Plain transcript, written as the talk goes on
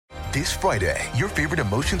This Friday, your favorite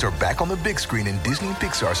emotions are back on the big screen in Disney and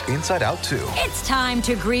Pixar's Inside Out 2. It's time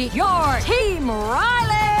to greet your Team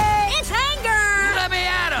Riley. It's anger. Let me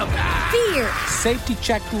at him. Fear. Safety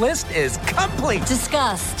checklist is complete.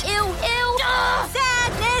 Disgust. Ew.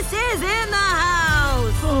 Sadness is in the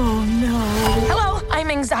house. Oh, no. Hello, I'm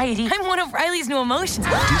anxiety. I'm one of Riley's new emotions.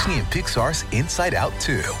 Disney and Pixar's Inside Out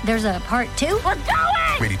 2. There's a part 2? We're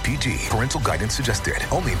going! Rated PG. Parental guidance suggested.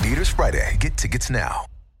 Only in theaters Friday. Get tickets now.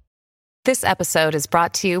 This episode is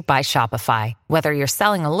brought to you by Shopify. Whether you're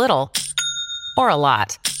selling a little or a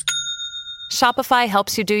lot, Shopify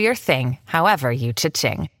helps you do your thing, however you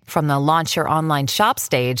cha-ching. From the launch your online shop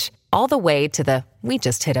stage, all the way to the we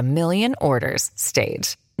just hit 1 million orders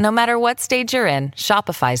stage. No matter what stage you're in,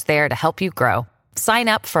 Shopify's there to help you grow. Sign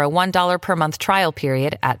up for a $1 per month trial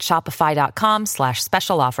period at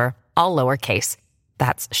shopify.com/special offer, all lowercase.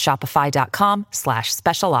 That's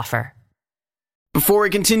shopify.com/special offer. Before we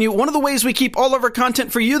continue, one of the ways we keep all of our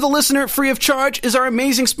content for you, the listener, free of charge is our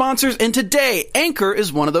amazing sponsors, and today, Anchor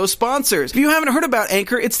is one of those sponsors. If you haven't heard about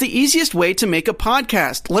Anchor, it's the easiest way to make a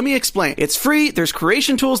podcast. Let me explain. It's free, there's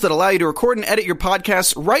creation tools that allow you to record and edit your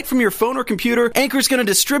podcasts right from your phone or computer. Anchor's going to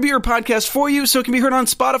distribute your podcast for you so it can be heard on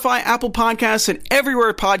Spotify, Apple Podcasts, and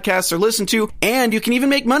everywhere podcasts are listened to, and you can even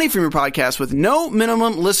make money from your podcast with no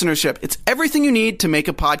minimum listenership. It's everything you need to make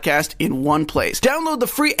a podcast in one place. Download the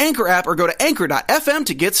free Anchor app or go to anchor.fm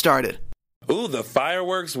to get started. Ooh, the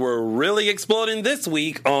fireworks were really exploding this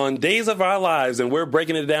week on Days of Our Lives, and we're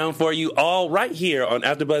breaking it down for you all right here on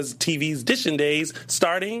AfterBuzz TV's Dishin' Days,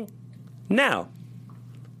 starting now.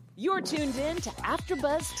 You're tuned in to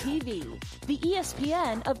AfterBuzz TV, the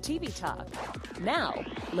ESPN of TV talk. Now,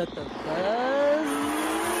 let the buzz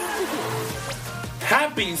begin.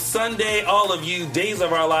 Happy Sunday, all of you Days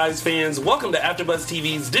of Our Lives fans. Welcome to AfterBuzz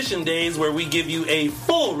TV's Dishin' Days, where we give you a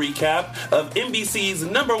full recap of NBC's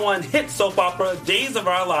 #1 hit soap opera, Days of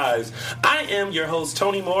Our Lives. I am your host,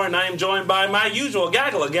 Tony Moore, and I am joined by my usual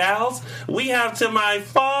gaggle of gals. We have to my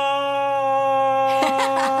far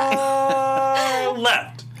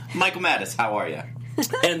left, Michael Mattis, how are you?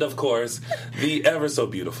 and of course, the ever so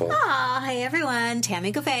beautiful. Aw, hey everyone,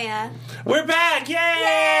 Tammy Gouveia. We're back!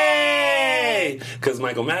 Yay! Because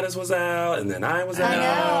Michael Mattis was out, and then I was out. I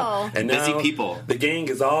know. And now busy people. The gang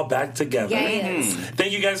is all back together. Yes.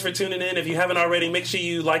 Thank you guys for tuning in. If you haven't already, make sure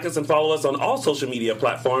you like us and follow us on all social media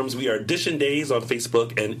platforms. We are Dishin' Days on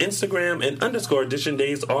Facebook and Instagram, and _Dishin'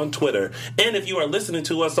 Days on Twitter. And if you are listening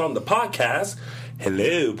to us on the podcast,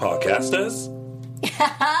 hello, podcasters.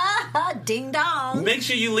 Ding dong. Make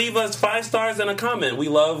sure you leave us 5 stars and a comment. We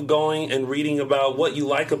love going and reading about what you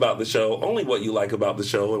like about the show, only what you like about the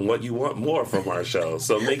show, and what you want more from our show.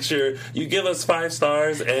 So make sure you give us 5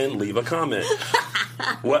 stars and leave a comment.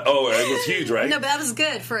 What? Oh, it was huge, right? No, but that was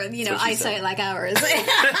good for, eyesight like ours.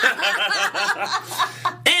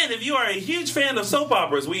 And if you are a huge fan of soap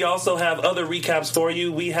operas, we also have other recaps for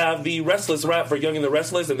you. We have the Restless Wrap for Young and the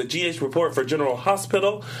Restless and the GH Report for General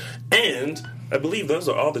Hospital. And I believe those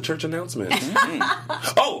are all the church announcements.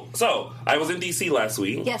 Oh, so I was in D.C. last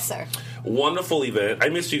week. Yes, sir. Wonderful event. I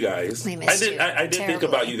missed you guys. We missed you. I did think terribly.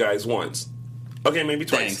 about you guys once. Okay, maybe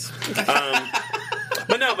twice. Thanks.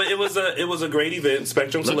 But it was a great event,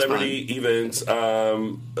 Spectrum Looks Celebrity Events.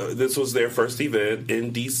 This was their first event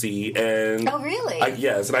in DC, and Oh, really?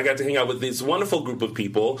 Yes, and I got to hang out with this wonderful group of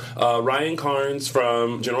people. Ryan Carnes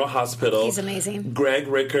from General Hospital. He's amazing. Greg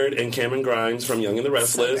Rickard and Cameron Grimes from Young and the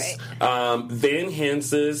Restless. Van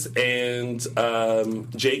Hansis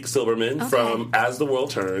and Jake Silverman from As the World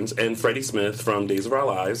Turns, and Freddie Smith from Days of Our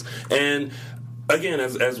Lives. And again,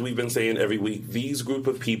 as we've been saying every week, these group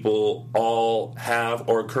of people all have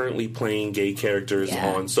or are currently playing gay characters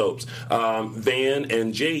on soaps. Van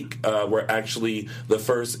and Jake were actually the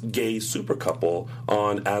first gay super couple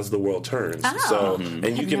on As the World Turns. Oh. So,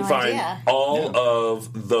 and you can find all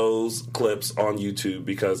of those clips on YouTube,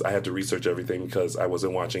 because I had to research everything because I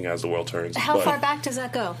wasn't watching As the World Turns. How far back does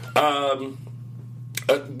that go?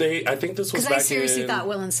 I think this was Because back I seriously in... thought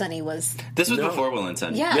Will and Sonny was... This was before Will and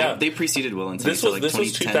Sonny. Yeah. They preceded Will and Sonny. This so was like this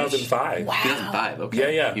was 2005. Wow. 2005,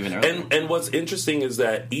 okay. Yeah. Even earlier. And what's interesting is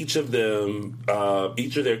that each of them,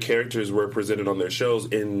 each of their characters were presented on their shows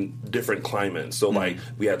in different climates. So, like,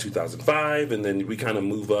 we had 2005, and then we kind of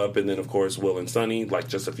move up, and then, of course, Will and Sonny, like,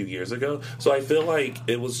 just a few years ago. So I feel like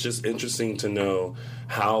it was just interesting to know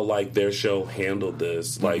how, like, their show handled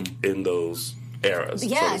this, like, in those eras.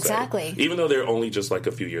 Yeah, so to say. exactly. Even though they're only just like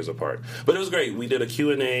a few years apart. But it was great. We did a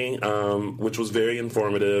Q&A, which was very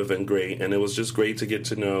informative and great, and it was just great to get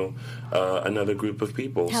to know another group of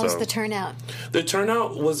people. How was the turnout? The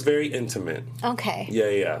turnout was very intimate. Okay.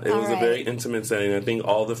 Yeah. It was a very intimate setting. I think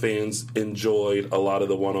all the fans enjoyed a lot of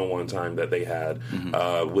the one-on-one time that they had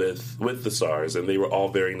with the stars, and they were all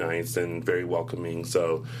very nice and very welcoming.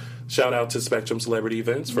 So shout out to Spectrum Celebrity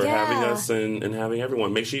Events for having us and having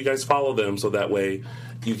everyone. Make sure you guys follow them so that way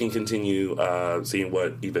you can continue seeing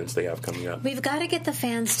what events they have coming up. We've got to get the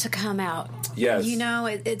fans to come out. Yes. You know,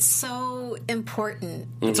 it's so important.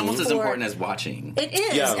 It's almost as important as watching. It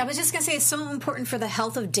is. Yeah. I was just going to say it's so important for the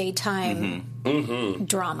health of daytime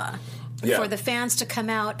drama. Yeah. For the fans to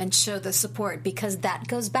come out and show the support, because that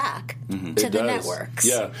goes back to the networks.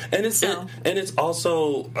 Yeah, and it's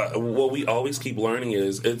also what we always keep learning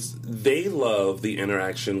is they love the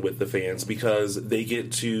interaction with the fans because they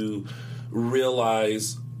get to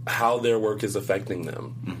realize how their work is affecting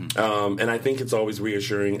them. And I think it's always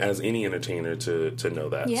reassuring as any entertainer to know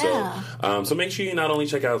that. Yeah. So make sure you not only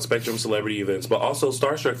check out Spectrum Celebrity Events, but also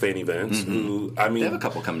Starstruck Fan Events. Who, I mean, they have a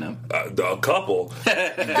couple coming up. A couple.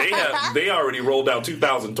 They already rolled out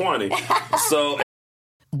 2020. So.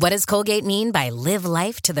 What does Colgate mean by live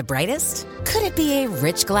life to the brightest? Could it be a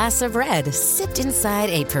rich glass of red sipped inside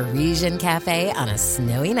a Parisian cafe on a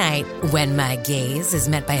snowy night when my gaze is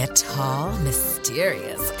met by a tall,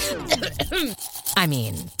 mysterious... I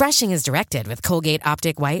mean, brushing is directed with Colgate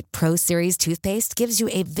Optic White Pro Series toothpaste gives you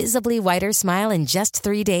a visibly whiter smile in just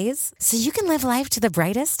 3 days, so you can live life to the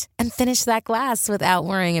brightest and finish that glass without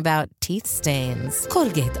worrying about teeth stains.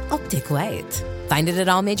 Colgate Optic White. Find it at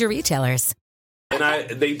all major retailers. And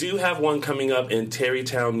they do have one coming up in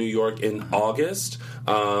Tarrytown, New York in August.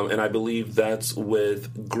 And I believe that's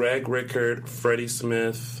with Greg Rickard, Freddie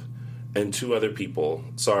Smith, and 2 other people.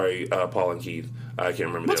 Sorry, Paul and Keith. I can't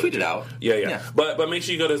remember. We'll tweet it out. Yeah. But make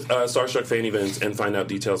sure you go to Starstruck Fan Events and find out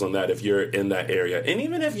details on that if you're in that area. And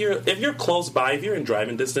even if you're close by, if you're in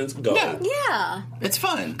driving distance, go. Yeah. It's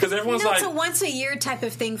fun. Because everyone's it's a once a year type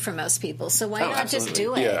of thing for most people. So why not just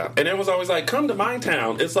do it? Yeah. And everyone's always like, come to my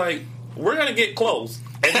town. It's like, we're going to get close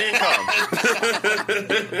and then come.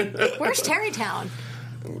 Where's Tarrytown?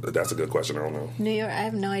 That's a good question. I don't know. New York. I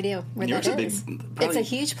have no idea where New that York's is. probably, it's a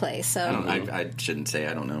huge place. So I shouldn't say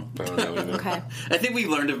I don't know. I don't know either. Okay. I think we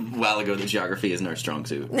learned a while ago that geography isn't our strong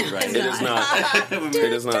suit. Right? It is not.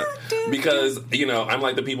 It is not. Because, I'm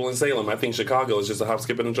like the people in Salem. I think Chicago is just a hop,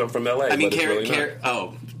 skip, and a jump from L.A. I mean, but it's really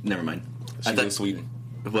oh, never mind. She's in Sweden.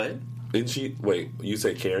 What? Didn't she? Wait, you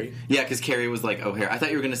said Carrie? Yeah, because Carrie was like O'Hare. I thought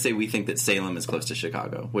you were going to say we think that Salem is close to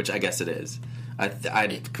Chicago, which I guess it is.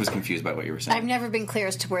 I was confused by what you were saying. I've never been clear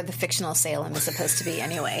as to where the fictional Salem is supposed to be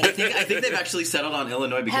anyway. I think they've actually settled on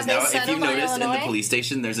Illinois because now, if you've noticed in the police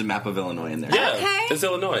station, there's a map of Illinois in there. Yeah, it's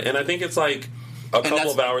Illinois. And I think it's like a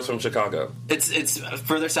couple of hours from Chicago. It's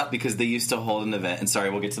further south because they used to hold an event, and sorry,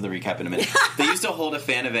 we'll get to the recap in a minute. They used to hold a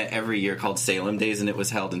fan event every year called Salem Days, and it was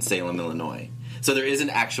held in Salem, Illinois. So there is an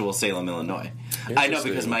actual Salem, Illinois. I know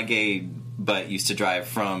because my gay butt used to drive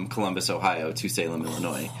from Columbus, Ohio to Salem,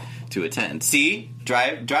 Illinois to attend. See?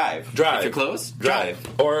 Drive. If you're close, drive.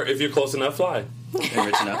 Or if you're close enough, fly. And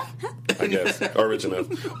rich enough. I guess. Or rich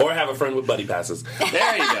enough. Or have a friend with buddy passes.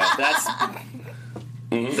 There you go. That's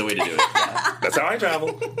the way to do it. Yeah. That's how I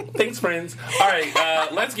travel. Thanks, friends. All right,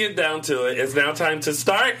 let's get down to it. It's now time to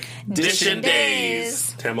start Dishin'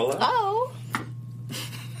 Days. Tamala. Oh.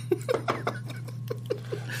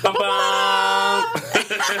 All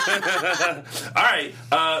right,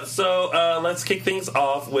 so let's kick things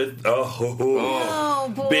off with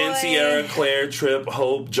boy. Ben, Sierra, Claire, Tripp,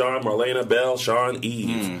 Hope, John, Marlena, Belle, Sean,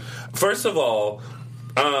 Eve. First of all,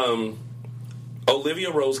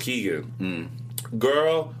 Olivia Rose Keegan.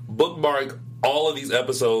 Girl, bookmark all of these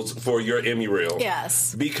episodes for your Emmy reel.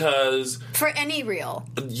 Yes. Because... For any reel.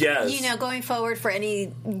 Yes. Going forward for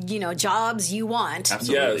any, jobs you want.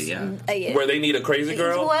 Absolutely, yeah. Where they need a crazy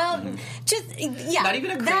girl? Well, just, Not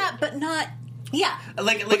even that, but not... Yeah.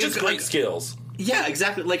 But just great skills. Yeah,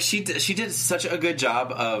 exactly. Like she did such a good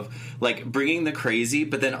job of bringing the crazy,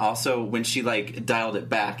 but then also when she dialed it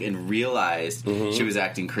back and realized she was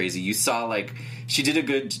acting crazy, you saw she did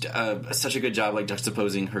such a good job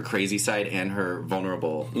juxtaposing her crazy side and her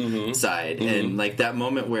vulnerable side, and that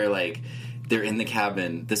moment where they're in the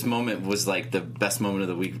cabin. This moment was the best moment of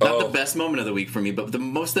the week. Not the best moment of the week for me, but the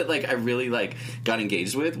most that I really got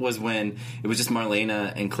engaged with was when it was just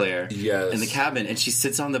Marlena and Claire in the cabin, and she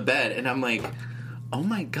sits on the bed, and I'm like, oh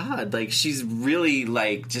my god, she's really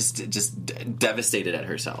just devastated at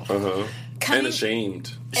herself. and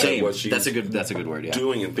ashamed. Shame. What she's That's a good word. Yeah.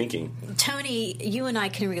 doing and thinking. Tony, you and I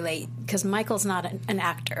can relate because Michael's not an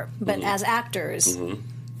actor, but as actors,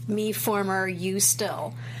 me former, you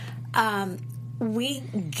still, we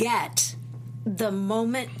get the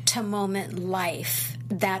moment-to-moment life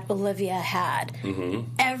that Olivia had.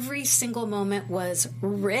 Every single moment was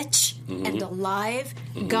rich and alive,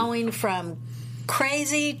 going from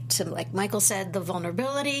crazy to, like Michael said, the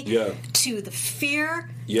vulnerability, to the fear,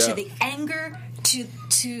 to the anger, to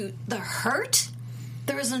the hurt.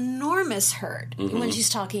 There was enormous hurt when she's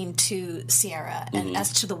talking to Sierra, and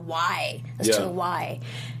as to the why,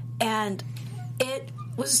 and it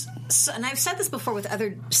was. So, and I've said this before with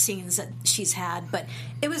other scenes that she's had, but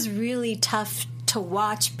it was really tough to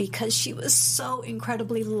watch because she was so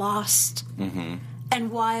incredibly lost.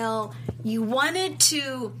 And while you wanted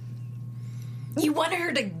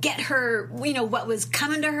her to get her, what was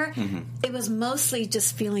coming to her, it was mostly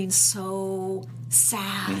just feeling so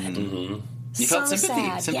sad. You felt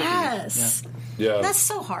sympathy. Yes. Yeah. That's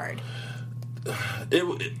so hard.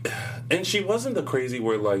 And she wasn't the crazy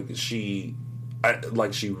where she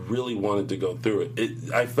really wanted to go through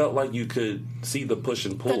it. I felt like you could see the push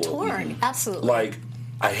and pull. The torn, absolutely. Like,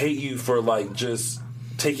 I hate you for just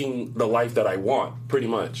taking the life that I want, pretty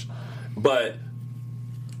much. But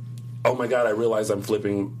oh my God, I realize I'm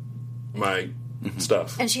flipping my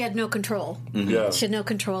stuff. And she had no control. Yeah. She had no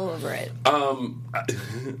control over it.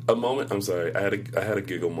 A moment, I'm sorry, I had a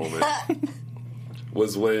giggle moment.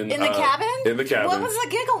 Was when in the cabin? In the cabin. What was the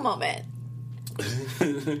giggle moment?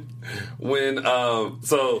 When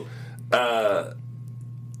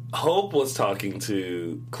Hope was talking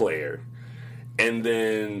to Claire, and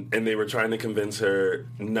they were trying to convince her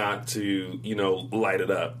not to, light it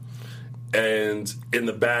up. And in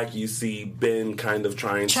the back, you see Ben kind of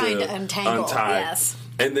trying to untangle. Untie. Yes.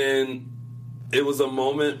 And then it was a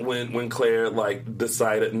moment when Claire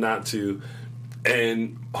decided not to,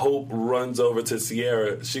 and Hope runs over to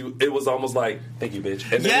Sierra. It was almost like, "Thank you, bitch."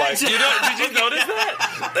 And then did you notice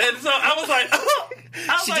that? And so I was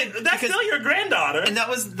like, "That's still your granddaughter." And that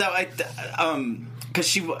was because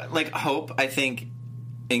she Hope. I think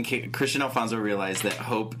Christian Alfonso realized that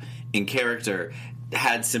Hope in character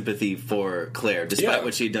had sympathy for Claire, despite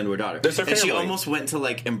what she had done to her daughter. And she almost went to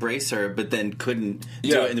embrace her, but then couldn't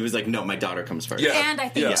do it, and it was like, no, my daughter comes first. Yeah. And I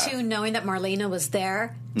think too, knowing that Marlena was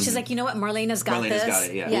there, she's like, you know what, Marlena's got this. Got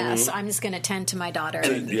it, so I'm just going to tend to my daughter.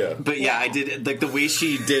 But I did the way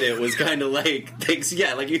she did it was kind of thanks,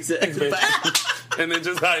 like you said. And then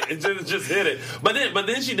just hit it. But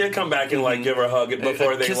then she did come back and give her a hug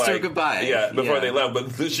before they kissed her goodbye. Yeah, before they left.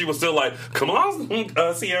 But she was still like, "Come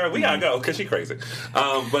on, Sierra, we gotta go," because she's crazy.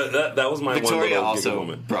 But that was my Victoria one also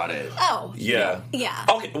moment. Brought it. Oh yeah.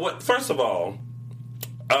 Okay. First of all,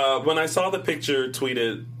 when I saw the picture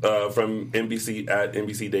tweeted from NBC at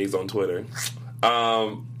NBC Days on Twitter.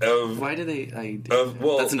 Why do they?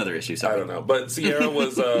 That's another issue. Sorry. I don't know. But Sierra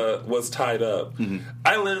was tied up.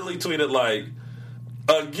 I literally tweeted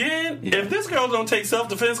again, if this girl don't take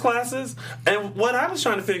self-defense classes, and what I was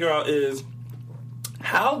trying to figure out is,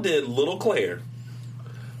 how did little Claire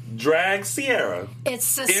drag Sierra it's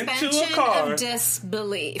suspension into a car of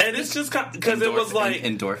disbelief, and it's just because it was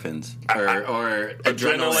endorphins or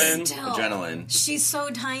adrenaline. Adrenaline. She's so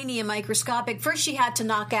tiny and microscopic. First, she had to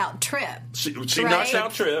knock out Trip. She knocked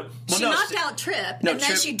out Trip. She knocked out Trip, and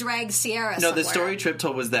then she dragged Sierra. No, the story Trip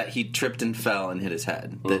told was that he tripped and fell and hit his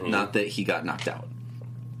head. Not that he got knocked out.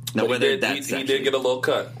 No, he did get a little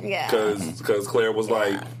cut. Yeah, because Claire was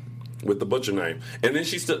with the butcher knife, and then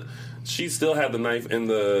she still had the knife in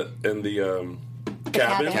the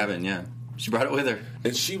cabin. Cabin, yeah. She brought it with her,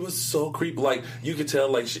 and she was so creepy. You could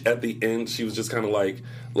tell, at the end, she was just kind of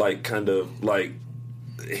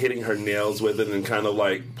hitting her nails with it and kind of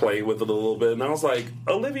playing with it a little bit. And I was like,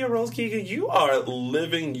 Olivia Rose Keegan, you are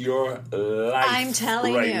living your life. I'm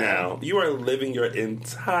telling you now, you are living your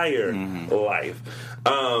entire life.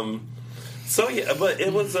 So yeah, but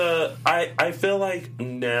it was I feel like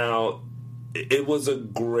now it was a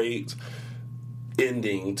great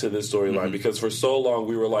ending to this storyline because for so long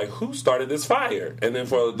we were like, who started this fire? And then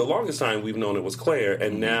for the longest time we've known it was Claire,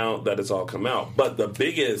 and now that it's all come out. But the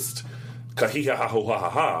biggest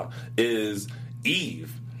kahiha is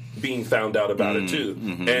Eve being found out about it too,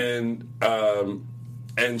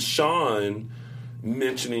 and Sean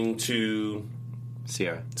mentioning to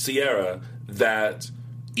Sierra that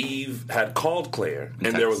Eve had called Claire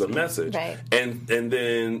and there was a message, right. and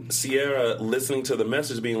then Sierra listening to the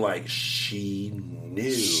message being like, she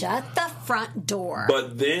knew. Shut the front door.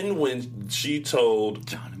 But then when she told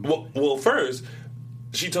John, well, first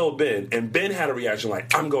she told Ben, and Ben had a reaction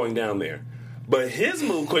like, I'm going down there. But his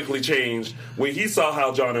mood quickly changed when he saw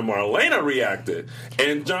how John and Marlena reacted.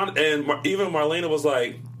 And even Marlena was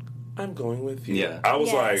like, I'm going with you. Yeah. I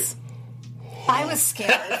was like... I was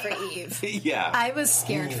scared for Eve. Yeah. I was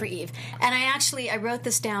scared for Eve. And I wrote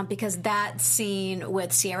this down because that scene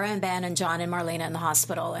with Sierra and Ben and John and Marlena in the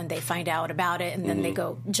hospital, and they find out about it, and then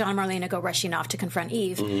John and Marlena go rushing off to confront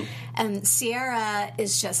Eve. And Sierra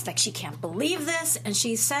is just like, she can't believe this, and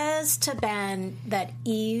she says to Ben that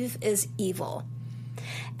Eve is evil.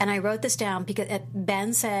 And I wrote this down because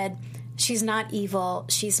Ben said, she's not evil,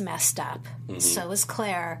 she's messed up. So is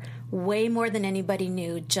Claire. Way more than anybody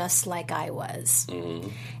knew, just like I was.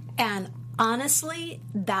 And honestly,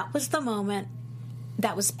 that was the moment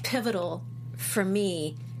that was pivotal for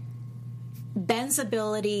me. Ben's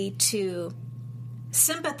ability to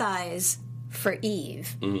sympathize for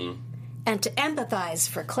Eve and to empathize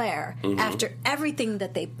for Claire after everything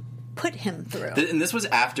that they put him through. And this was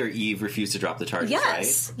after Eve refused to drop the charges,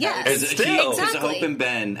 right? Yes. Because Hope and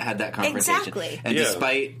Ben had that confrontation. Exactly. And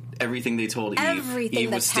despite everything they told Eve,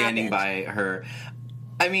 Eve was standing by her.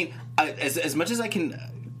 I mean, as much as I can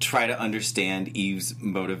try to understand Eve's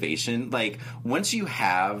motivation, like, once you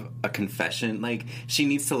have a confession, like, she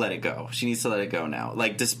needs to let it go. She needs to let it go now.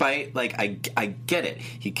 Like, despite, like, I get it.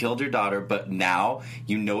 He killed your daughter, but now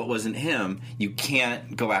you know it wasn't him. You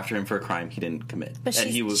can't go after him for a crime he didn't commit. But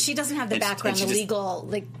she doesn't have the background, the legal,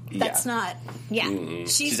 like, that's not,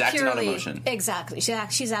 She's acting on emotion. Exactly.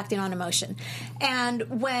 She's acting on emotion.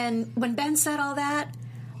 And when Ben said all that,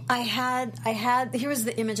 I had, here was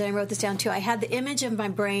the image, I wrote this down too. I had the image in my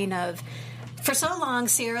brain of, for so long,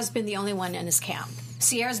 Sierra's been the only one in his camp.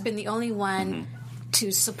 Sierra's been the only one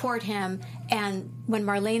to support him. And when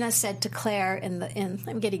Marlena said to Claire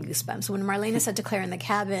I'm getting goosebumps. When Marlena said to Claire in the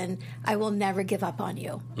cabin, I will never give up on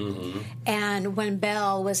you. And when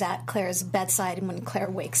Belle was at Claire's bedside and when Claire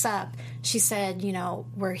wakes up, she said,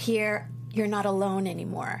 we're here. You're not alone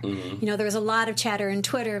anymore. There was a lot of chatter in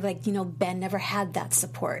Twitter of like, Ben never had that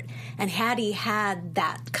support. And had he had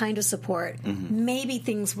that kind of support, maybe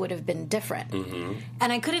things would have been different.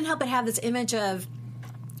 And I couldn't help but have this image of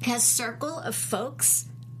his circle of folks,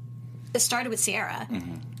 it started with Sierra,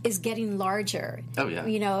 is getting larger. Oh,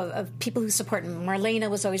 yeah. Of people who support him. Marlena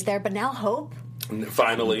was always there, but now Hope.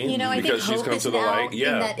 Finally, I because think she's Hope come is to the now light.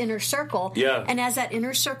 Yeah. In that inner circle. Yeah. And as that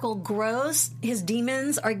inner circle grows, his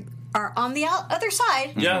demons are on the other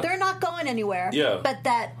side. Yeah. They're not going anywhere. Yeah. But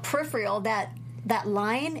that peripheral, that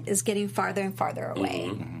line is getting farther and farther away.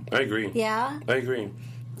 I agree. Yeah? I agree.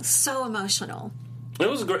 So emotional. It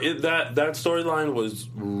was great. That storyline was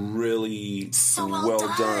really so well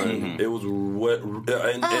done. It was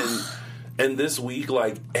and this week,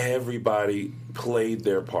 like, everybody played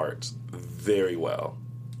their parts very well.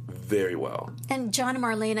 Very well. And John and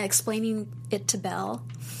Marlena explaining it to Belle.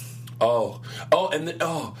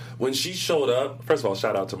 When she showed up, first of all,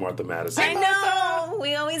 shout out to Martha Madison. I know!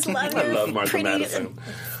 We always love I her love Martha pretty Madison.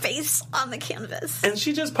 face on the canvas. And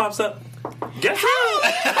she just pops up, guess who?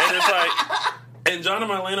 And it's like, and John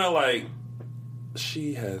and Marlena are like,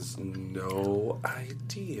 she has no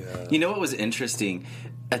idea. You know what was interesting?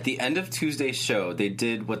 At the end of Tuesday's show, they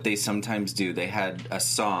did what they sometimes do. They had a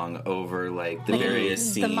song over, like, the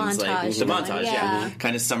various scenes. The montage. The montage, yeah.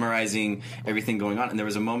 Kind of summarizing everything going on. And there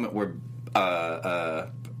was a moment where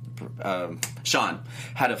Sean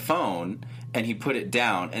had a phone, and he put it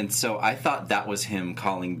down. And so I thought that was him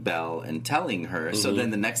calling Belle and telling her. So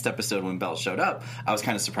then the next episode, when Belle showed up, I was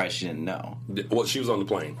kind of surprised she didn't know. Well, she was on the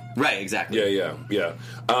plane. Right, exactly. Yeah.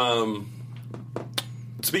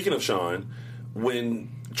 Speaking of Sean, when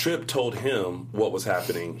Tripp told him what was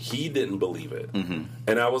happening, he didn't believe it.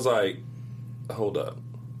 And I was like, hold up.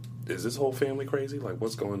 Is this whole family crazy? Like,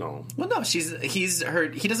 what's going on? Well, no, he's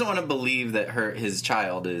heard. He doesn't want to believe that his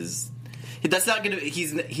child is. That's not going to.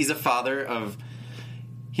 He's a father of.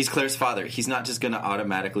 He's Claire's father. He's not just going to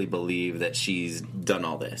automatically believe that she's done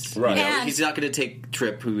all this. Right. He's not going to take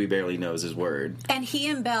Tripp, who he barely knows his word. And he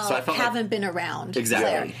and Belle haven't been around.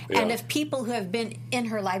 Exactly. Claire. And if people who have been in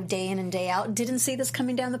her life day in and day out didn't see this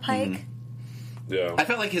coming down the pike. Yeah. I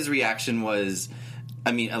felt like his reaction was,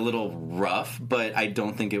 a little rough, but I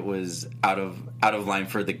don't think it was out of line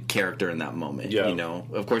for the character in that moment. Yeah.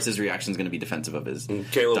 Of course his reaction is going to be defensive of his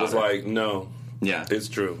Caleb daughter. was like, no. Yeah, it's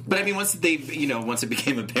true. But once it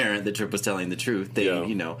became apparent that Tripp was telling the truth,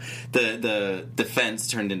 the defense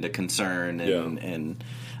turned into concern, and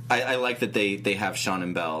I like that they have Sean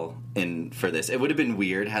and Belle in for this. It would have been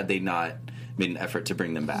weird had they not made an effort to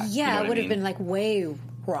bring them back. Yeah, it would have been like way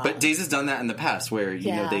wrong. But Days has done that in the past, where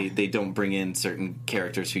they don't bring in certain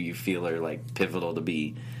characters who you feel are like pivotal to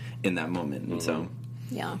be in that moment, and so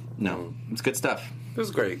no, it's good stuff. It was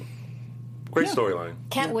great. Great storyline.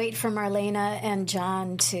 Can't wait for Marlena and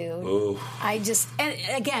John to. Ooh. And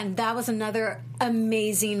again, that was another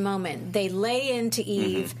amazing moment. They lay into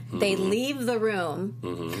Eve. They leave the room,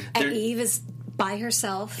 and Eve is by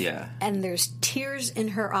herself. Yeah. And there's tears in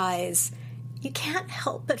her eyes. You can't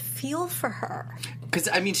help but feel for her. Because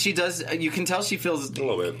I mean, she does. You can tell she feels a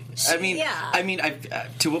little bit. I mean,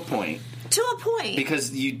 to a point. To a point. Because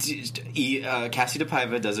Cassie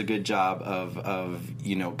DePaiva does a good job of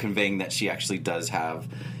conveying that she actually does have,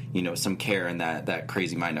 some care in that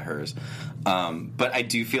crazy mind of hers. But I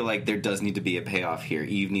do feel like there does need to be a payoff here.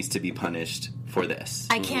 Eve needs to be punished for this.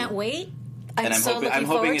 I can't wait. I'm hoping looking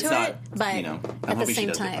forward it's to not, it, but at the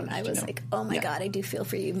same time, punished, I was like, oh my God, I do feel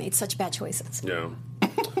for you. You made such bad choices. Yeah.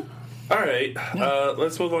 All right.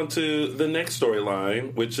 Let's move on to the next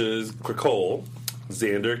storyline, which is Nicole,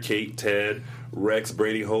 Xander, Kate, Ted, Rex,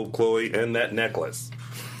 Brady, Hope, Chloe, and that necklace.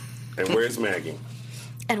 And where's Maggie?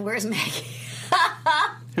 And where's Maggie?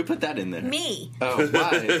 Who put that in there? Me. Oh,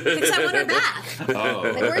 why? Because I want her back. Oh.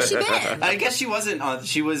 Like, where's she been? I guess she wasn't on.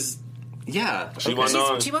 She was. Yeah. She wasn't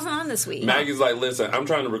on. She wasn't on this week. Maggie's like, listen, I'm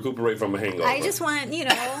trying to recuperate from a hangover. I just want,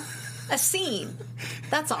 a scene.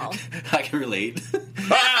 That's all. I can relate.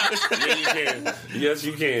 Yeah, you can. Yes,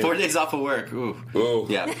 you can. 4 days off of work. Ooh.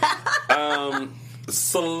 Yeah.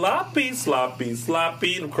 Sloppy,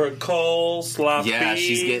 Nicole, sloppy. Yeah,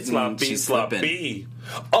 she's sloppy.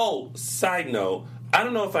 Oh, side note. I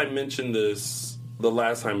don't know if I mentioned this the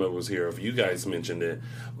last time I was here, if you guys mentioned it,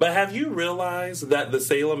 but have you realized that the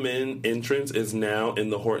Salem Inn entrance is now in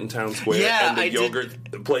the Horton Town Square and the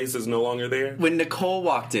yogurt place is no longer there? When Nicole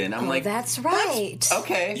walked in, I'm like, that's right.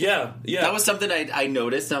 Okay. Yeah. That was something I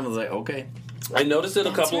noticed, and I was like, okay. I noticed it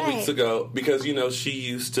a couple of weeks ago because, she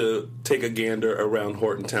used to take a gander around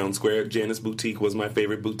Horton Town Square. Janice Boutique was my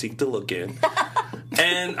favorite boutique to look in.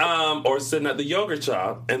 And, or sitting at the yogurt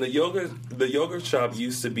shop. And the yogurt shop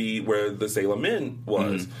used to be where the Salem Inn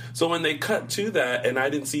was. So when they cut to that and I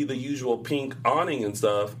didn't see the usual pink awning and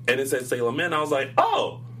stuff, and it said Salem Inn, I was like,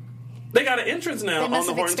 oh, they got an entrance now on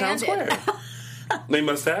the Horton Town Square. They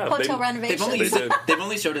must have. Hotel renovation. They've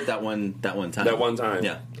only showed it that one time. That one time.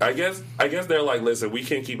 Yeah. I guess they're like, listen, we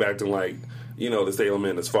can't keep acting like, the Salem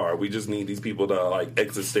Inn is far. We just need these people to,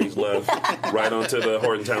 exit stage left right onto the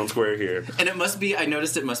Horton Town Square here. And I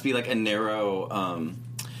noticed it must be like a narrow,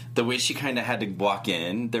 the way she kind of had to walk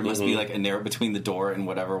in, there must be like a narrow between the door and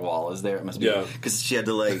whatever wall is there. It must be. Yeah. Because she had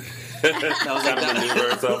to that was like that. Maneuver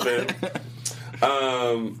herself in.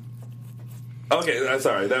 Okay,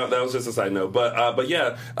 sorry. That was just a side note, but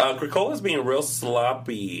yeah, Cricola's being real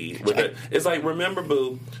sloppy with it. It's like, remember,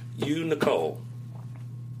 boo, you Nicole,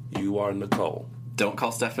 you are Nicole. Don't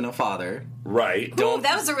call Stefano father. Right. Ooh,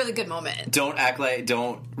 that was a really good moment. Don't act like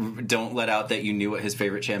don't let out that you knew what his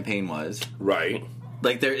favorite champagne was. Right.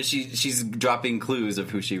 Like she's dropping clues of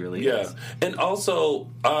who she really is. Yeah, and also,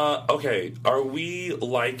 okay, are we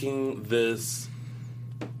liking this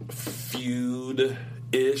feud-ish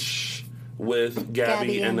with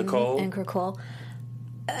Gabby and Nicole and Cricole?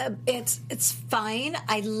 It's fine.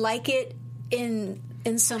 I like it in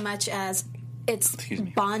so much as it's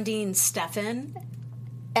bonding Stefan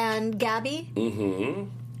and Gabby. Mm-hmm.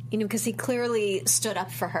 Because he clearly stood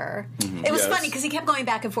up for her. Mm-hmm. It was funny because he kept going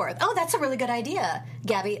back and forth. Oh, that's a really good idea,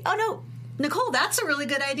 Gabby. Oh no, Nicole, that's a really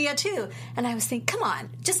good idea too. And I was thinking, come on.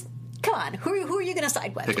 Who are you going to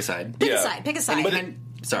side with? Pick a side. Pick a side.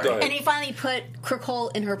 Sorry. And he finally put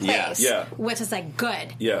Cricole in her place. Yeah. Which is like,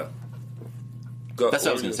 good. Yeah. That's what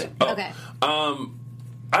I was going to say. Oh. Okay.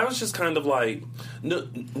 I was just kind of like,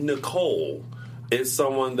 Nicole is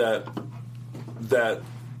someone that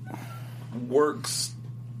works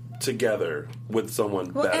together with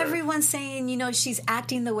someone better. Well, everyone's saying, she's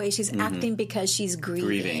acting the way she's acting because she's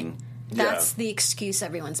grieving. That's the excuse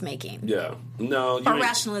everyone's making. Yeah. No. Or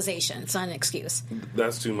rationalization. It's not an excuse.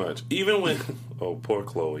 That's too much. Even when... Oh, poor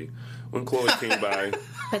Chloe. When Chloe came by...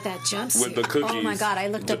 But that jumpsuit. With the cookies. Oh, my God. I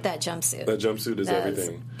looked up that jumpsuit. That jumpsuit is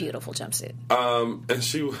everything. Beautiful jumpsuit. And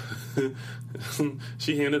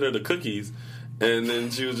she handed her the cookies, and then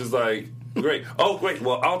she was just like, great. Oh, great.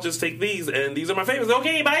 Well, I'll just take these, and these are my favorites.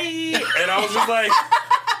 Okay, bye. And I was just like...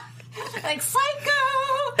 like, psycho!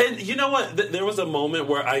 And you know what? There was a moment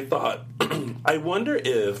where I thought, I wonder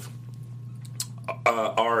if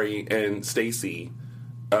Ari and Stacey,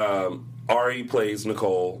 Ari plays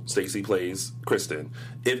Nicole, Stacey plays Kristen,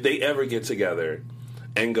 if they ever get together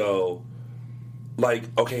and go, like,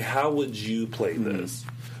 okay, how would you play this?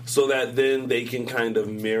 So that then they can kind of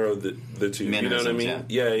mirror the two. You know what I mean?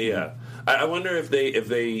 Yeah. Mm-hmm. I wonder if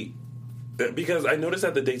they because I noticed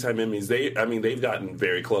at the Daytime Emmys, they've gotten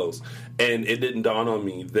very close, and it didn't dawn on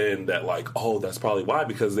me then that, like, oh, that's probably why,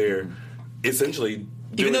 because they're essentially,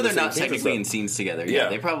 even though they're the not same technically in stuff. scenes together. Yeah,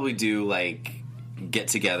 they probably do like get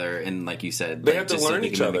together and, like you said, They like, have to just so learn they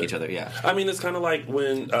each can mimic other. each other. Yeah, I mean, it's kind of like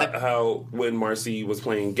when when Marcy was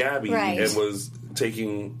playing Gabby Right. and was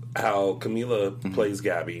taking how Camila plays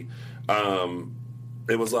Gabby.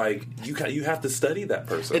 It was like you have to study that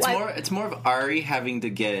person. it's more of Ari having to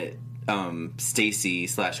get Stacy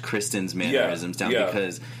 / Kristen's mannerisms down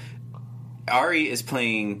because Ari is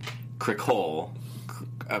playing Kristen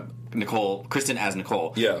as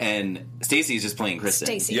Nicole, and Stacy is just playing Kristen.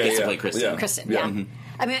 Stacy gets to play Kristen. Kristen, Mhm.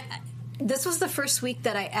 I mean, this was the first week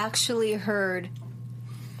that I actually heard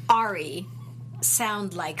Ari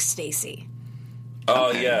sound like Stacy.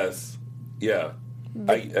 Oh yes, yeah.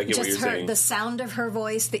 I get Just what you're saying. the sound of her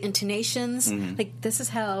voice, the intonations. Mhm. Like, this is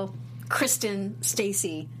how Kristen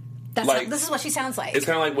Stacy. This is what she sounds like. It's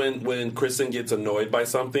kind of like when Kristen gets annoyed by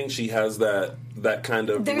something, she has that kind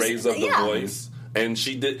of raise of the voice. And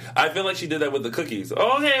she did. I feel like she did that with the cookies.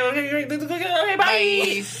 Okay, great. The cookies. Okay,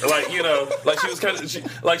 bye. Like, you know, like she was kind of, she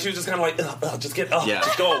was just kind of like, just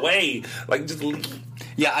go away. Like, just.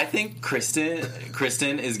 Yeah, I think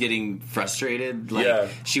Kristen is getting frustrated. Like,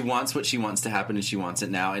 she wants what she wants to happen, and she wants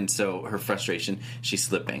it now. And so her frustration, she's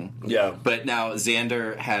slipping. Yeah. But now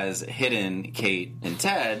Xander has hidden Kate and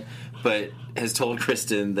Ted, but has told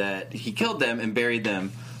Kristen that he killed them and buried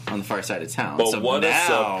them on the far side of town. But so what now,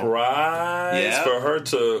 a surprise for her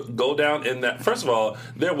to go down in that. First of all,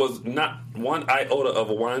 there was not one iota of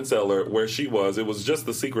a wine cellar where she was. It was just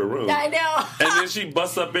the secret room. I know. And then she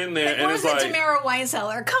busts up in there, and Where's it's the like, Tamara wine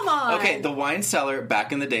cellar? Come on. Okay, the wine cellar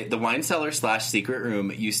back in the day, the wine cellar / secret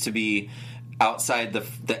room used to be outside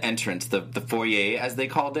the entrance, the foyer as they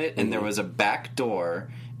called it, and there was a back door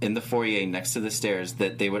in the foyer next to the stairs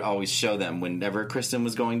that they would always show them whenever Kristen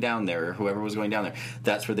was going down there or whoever was going down there.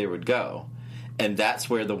 That's where they would go. And that's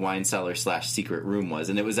where the wine cellar / secret room was.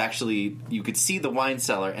 And it was actually, you could see the wine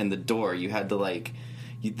cellar and the door. You had to like,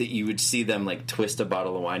 you would see them like twist a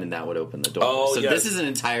bottle of wine and that would open the door. Oh, so yes. this is an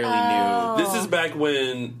entirely new. This is back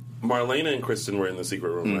when Marlena and Kristen were in the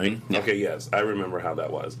secret room, right? Yeah. Okay, yes. I remember how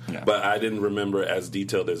that was. Yeah. But I didn't remember as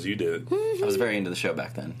detailed as you did. I was very into the show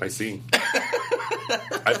back then. I see.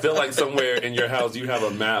 I feel like somewhere in your house you have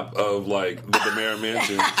a map of, like, the DeMera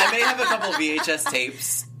Mansion. I may have a couple VHS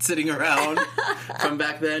tapes sitting around from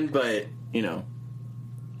back then, but, you know.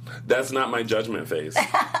 That's not my judgment face.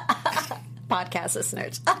 Podcast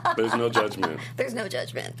listeners. There's no judgment. There's no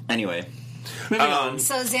judgment. Anyway, moving on.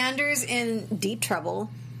 So Xander's in deep trouble.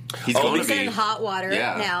 He's going to be in hot water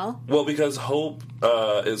now. Well, because Hope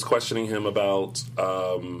is questioning him about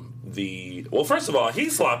well, first of all,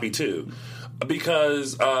 he's sloppy too.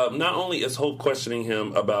 Because not only is Hope questioning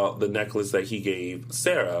him about the necklace that he gave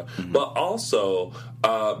Sarah, but also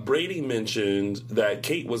Brady mentioned that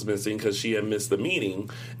Kate was missing because she had missed the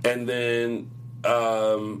meeting, and then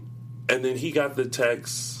he got the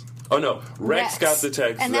text. Oh no, Rex got the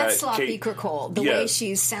text, and that that's sloppy Kate, Cricole, the way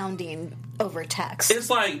she's sounding over text. It's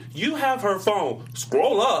like you have her phone,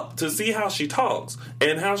 scroll up to see how she talks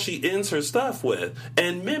and how she ends her stuff with,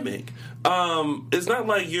 and mimic. It's not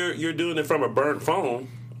like you're doing it from a burnt phone.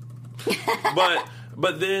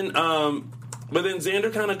 but then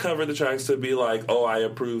Xander kind of covered the tracks to be like, oh, I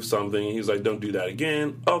approve something. He's like, don't do that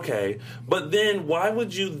again. Okay. But then why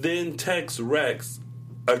would you then text Rex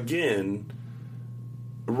again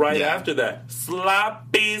right after that?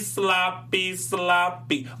 Sloppy, sloppy,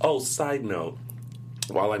 sloppy. Oh, side note,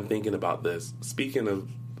 while I'm thinking about this, speaking of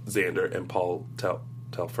Xander and Paul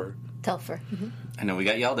Telfer. Mm-hmm. I know we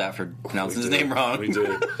got yelled at for pronouncing his name wrong. We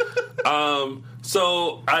did.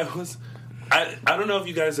 So I don't know if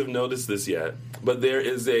you guys have noticed this yet, but there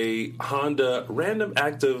is a Honda Random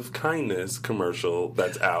Act of Kindness commercial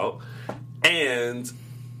that's out, and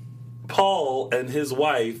Paul and his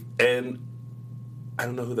wife, and I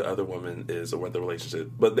don't know who the other woman is or what the relationship,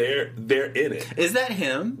 but they're in it. Is that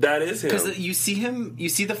him? That is him. Because you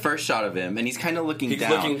see the first shot of him, and he's kind of looking down. He's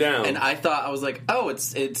looking down. And I was like, oh,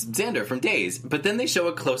 it's Xander from Days. But then they show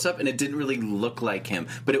a close-up, and it didn't really look like him.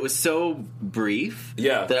 But it was so brief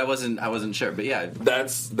that I wasn't sure. But yeah.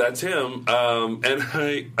 That's him. And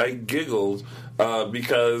I giggled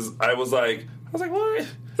because I was like, what?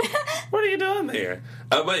 What are you doing there?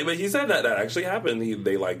 But he said that actually happened.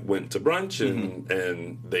 They like went to brunch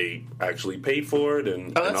and they actually paid for it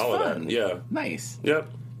and all fun. of that. Yeah, nice. Yep.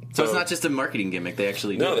 So it's not just a marketing gimmick. They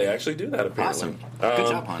actually do. No, they actually do that. Apparently, awesome. Good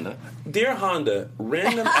job, Honda. Dear Honda,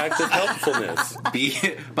 random act of helpfulness.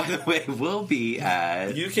 By the way, will be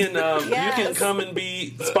at you can you can come and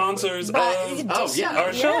be sponsors of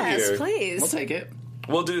our show here. Please, we'll take it.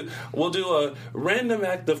 We'll do a random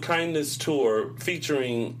act of kindness tour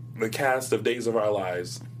featuring the cast of Days of Our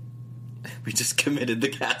Lives. We just committed the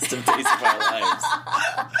cast of Days of Our Lives.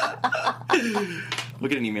 We'll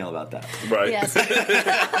get an email about that. Right. Yes.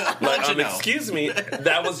 Excuse me,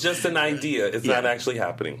 that was just an idea. It's not actually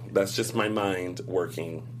happening. That's just my mind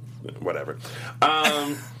working. Whatever.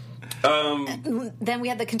 Then we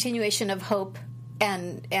had the continuation of Hope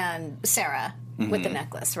and Sarah with the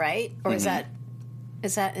necklace, right? Or is that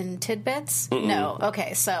in Tidbits? Mm-mm. No.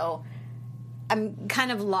 Okay, so I'm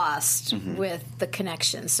kind of lost with the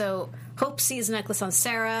connection. So Hope sees the necklace on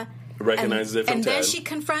Sarah. Recognizes it from and Ted. then she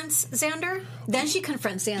confronts Xander.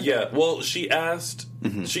 Yeah, well, she asked.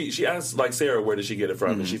 She asked like Sarah, where did she get it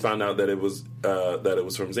from, and she found out that it was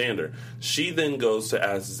from Xander. She then goes to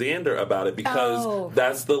ask Xander about it because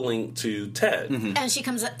that's the link to Ted. And he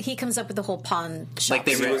comes up with the whole pawn shop.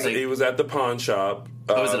 He was at the pawn shop.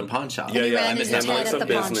 Was it a pawn shop? And he ran into Ted at the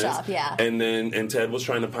pawn shop. Yeah, and Ted was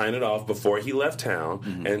trying to pawn it off before he left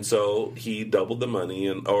town, and so he doubled the money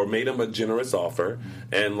or made him a generous offer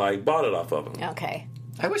and like bought it off of him. Okay.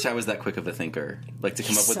 I wish I was that quick of a thinker, like to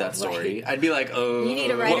come up with that story. I'd be like, oh, you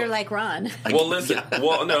need a writer like Ron. Well, listen.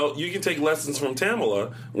 Well, no, you can take lessons from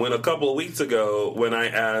Tamala. When a couple of weeks ago, when I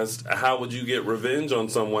asked how would you get revenge on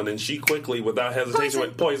someone, and she quickly, without hesitation,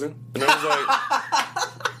 went poison, and I was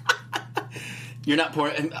like, "You're not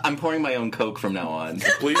pouring. I'm pouring my own Coke from now on.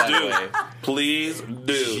 Please do. Please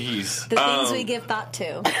do. Jeez. The things we give thought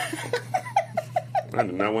to. I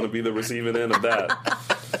do not want to be the receiving end of that.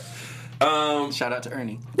 Shout out to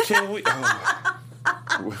Ernie. Can we?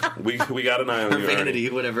 We got an eye on you, Vanity,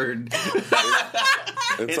 Ernie. whatever. It's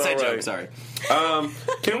Inside all right. joke. Sorry.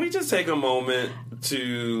 Can we just take a moment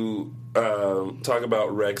to talk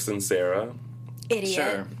about Rex and Sarah? Idiot.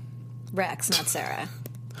 Sure. Rex, not Sarah.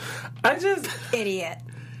 Idiot.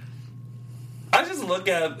 I just look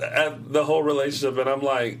at the whole relationship and I'm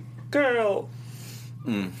like, girl,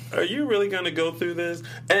 are you really going to go through this?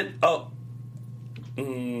 And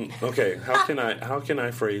okay, how can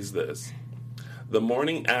I phrase this? The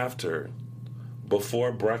morning after,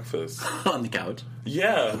 before breakfast, on the couch.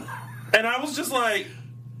 Yeah, and I was just like,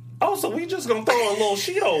 oh, so we just gonna throw a little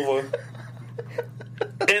sheet over,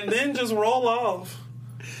 and then just roll off,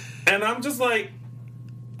 and I'm just like,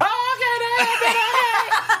 oh,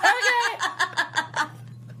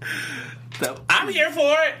 okay. I'm here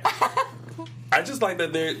for it. I just like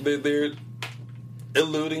that they're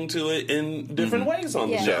alluding to it in different ways on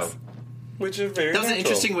the show, which is very. That was natural. an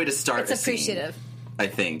interesting way to start. It's appreciative. Scene, I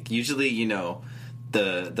think usually,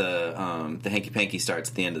 the hanky panky starts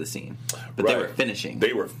at the end of the scene, but they were finishing.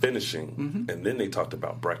 They were finishing, and then they talked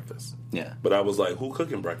about breakfast. Yeah, but I was like, "Who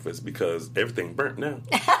cooking breakfast?" Because everything burnt now.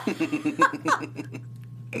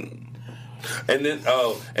 And then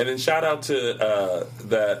shout out to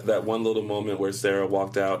that one little moment where Sarah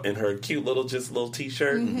walked out in her cute little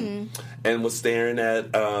t-shirt and was staring at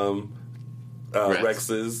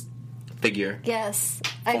Rex's figure. Yes,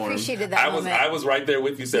 I appreciated that moment. I was right there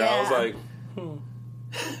with you, Sarah. I was like,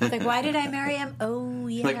 like, why did I marry him? Oh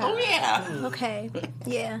yeah. Like, oh yeah. Okay.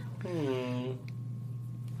 Yeah.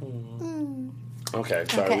 Okay,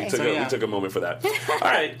 sorry. Okay. We took a moment for that. All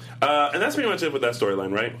right, and that's pretty much it with that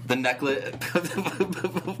storyline, right? The necklace.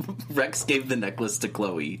 Rex gave the necklace to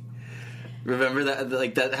Chloe. Remember that?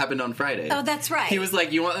 Like that happened on Friday. Oh, that's right. He was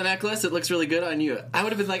like, "You want the necklace? It looks really good on you." I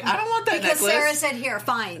would have been like, "I don't want that necklace." Because Sarah said, "Here,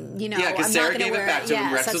 fine." Yeah, because Sarah gave it back to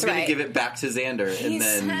him. Rex was going to give it back to Xander, He's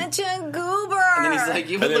and then such a goober. And then he's like,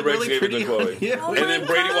 "You would look Rex really gave pretty." it to Chloe. Oh and then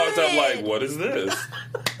Brady walks up like, "What is this?"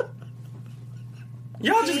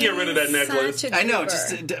 Y'all just get rid of that necklace. Such a I know,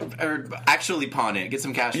 goober. or actually pawn it, get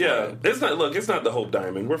some cash. Yeah, for it. it's not. Look, it's not the Hope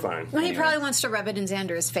Diamond. We're fine. Well, he probably wants to rub it in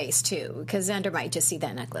Xander's face too, because Xander might just see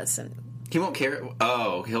that necklace and He won't care.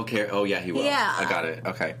 Oh, he'll care. Oh, yeah, he will. Yeah. I got it.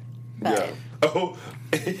 Okay. But. Yeah. Oh.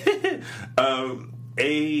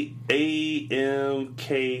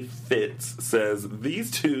 AMK Fitz says these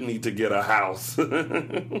two need to get a house. I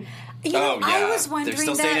was wondering they're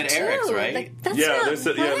still that staying at Eric's, too. right? Like, that's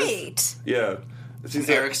not right. Yeah.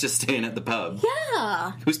 Eric's just staying at the pub.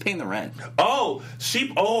 Yeah. Who's paying the rent? I'm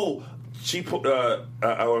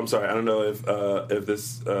sorry. I don't know if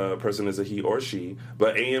this person is a he or she,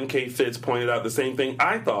 but AMK Fitz pointed out the same thing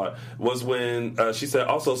I thought was when she said,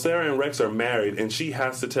 also, Sarah and Rex are married, and she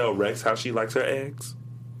has to tell Rex how she likes her eggs.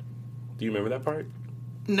 Do you remember that part?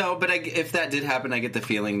 No, but if that did happen, I get the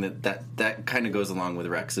feeling that kind of goes along with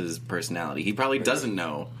Rex's personality. He probably doesn't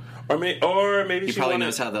know. Or maybe he probably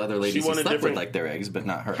knows how the other ladies he slept with like their eggs, but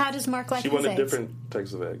not her. How does Mark like his eggs? She wanted different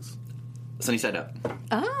types of eggs. Sunny side up.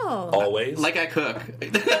 Oh. Always? Like I cook.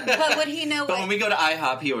 But would he know But when we go to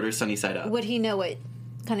IHOP, he orders sunny side up. Would he know what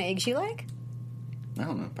kind of eggs you like? I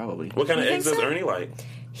don't know, probably. What kind of eggs does Ernie like?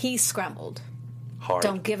 He's scrambled. Hard.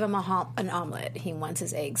 Don't give him an omelet. He wants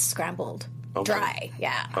his eggs scrambled. Okay. Dry.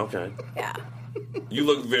 Yeah. Okay. Yeah. You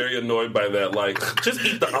look very annoyed by that. Like, just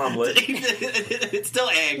eat the omelet. It's still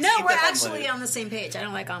eggs. No, Eat we're the actually omelet. on the same page. I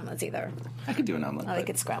don't like omelets either. I could do an omelet. I like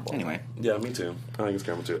it scrambled. Anyway. Yeah, me too. I think it's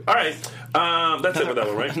scrambled too. All right. That's it with that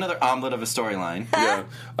one, right? Another omelet of a storyline.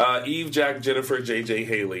 Yeah. Eve, Jack, Jennifer, JJ,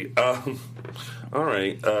 Haley. All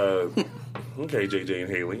right. Okay, JJ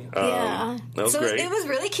and Haley. Yeah. That was so great. it was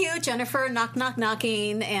really cute. Jennifer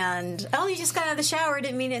knocking, and you just got out of the shower.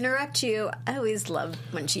 Didn't mean to interrupt you. I always love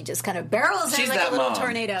when she just kind of barrels She's in like that a little mom.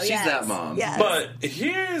 tornado. She's Yes. that mom. Yes. But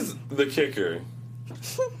here's the kicker.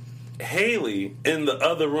 Haley in the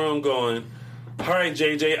other room going, all right,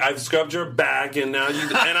 JJ, I've scrubbed your back, and now you...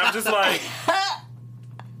 And I'm just like,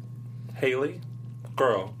 Haley,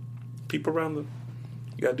 girl, peep around the...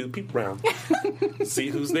 You gotta do peep around. See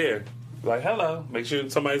who's there. Like, hello, make sure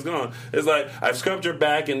somebody's gone. It's like, I've scrubbed your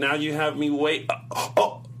back, and now you have me wait.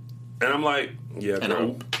 Oh. And I'm like, yeah,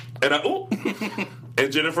 girl.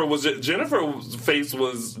 And Jennifer's face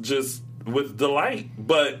was just with delight.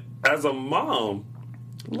 But as a mom,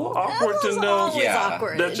 a little awkward to know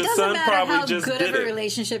awkward. that It your doesn't son matter probably how just good did of a it.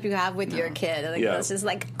 relationship you have with your kid. I think that's just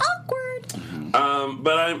like awkward.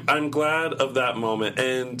 But I'm glad of that moment.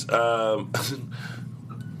 And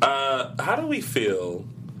how do we feel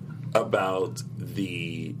about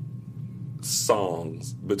the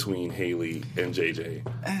songs between Haley and JJ?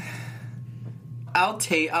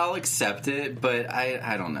 I'll accept it, but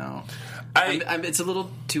I don't know. It's a little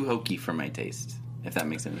too hokey for my taste, if that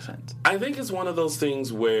makes any sense. I think it's one of those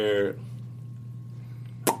things where,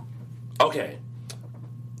 okay,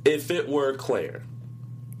 if it were Claire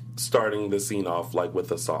starting the scene off like with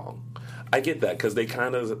a song, I get that because they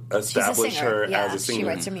kind of establish her as a singer. She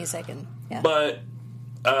writes her music and But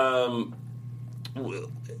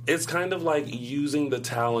it's kind of like using the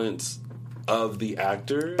talents of the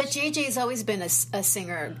actors. But JJ's always been a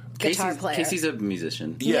singer, guitar player. Casey's a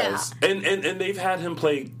musician. Yes, and they've had him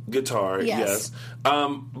play guitar. Yes,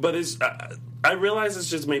 but it's. I realize it's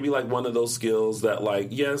just maybe like one of those skills that, like,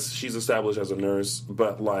 yes, she's established as a nurse,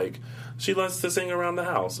 but like she loves to sing around the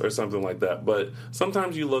house or something like that. But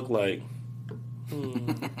sometimes you look like,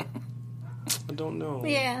 I don't know.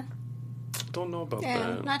 Yeah. Don't know about Yeah,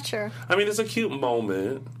 that. not sure. I mean, it's a cute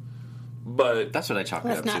moment, but that's what I chalk it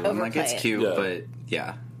Let's up not to. I'm like, overplay it's it. cute, Yeah. but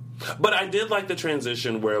yeah. But I did like the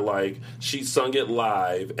transition where, like, she sung it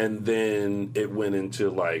live and then it went into,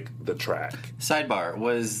 like, the track. Sidebar,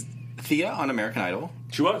 was Thea on American Idol?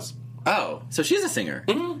 She was. Oh, so she's a singer.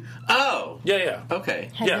 Mm-hmm. Oh. Yeah. Okay.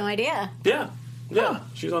 Had no idea. Yeah.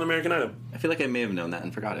 She's on American Idol. I feel like I may have known that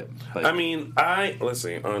and forgot it. But I mean,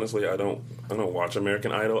 listen, honestly, I don't watch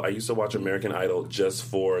American Idol. I used to watch American Idol just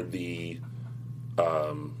for the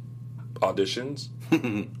auditions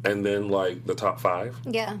and then, like, the top 5.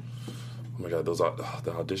 Yeah. Oh my god, the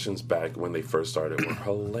auditions back when they first started were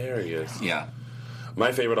hilarious. Yeah.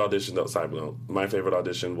 My favorite audition, though, side note, my favorite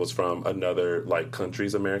audition was from another, like,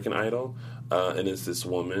 country's American Idol, and it's this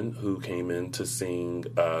woman who came in to sing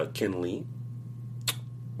Ken Lee,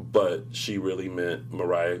 but she really meant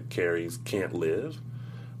Mariah Carey's Can't Live,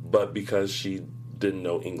 but because she didn't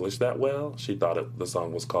know English that well, she thought the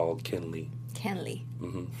song was called Ken Lee. Ken Lee.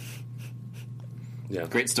 Mm-hmm. Yeah.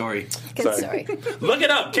 Great story. Good story. Look it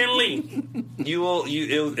up, Ken Lee.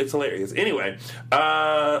 It's hilarious. Anyway,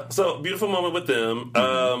 so beautiful moment with them.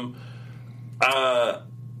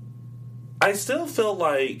 I still feel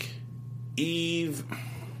like Eve.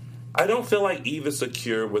 I don't feel like Eve is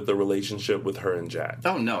secure with the relationship with her and Jack.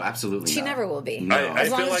 Oh no, absolutely She not. never will be. No. As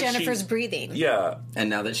long feel as like Jennifer's breathing. Yeah. And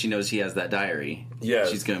now that she knows he has that diary,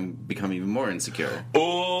 she's going to become even more insecure.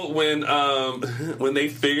 Oh, when they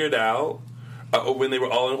figured out, when they were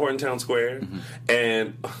all in Hortontown Square,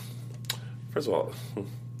 and first of all,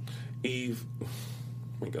 Eve.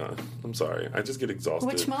 Oh my god, I'm sorry. I just get exhausted.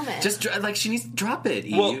 Which moment? Just like she needs to drop it.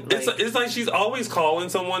 Eve. Well, it's like she's always calling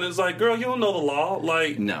someone. It's like, girl, you don't know the law.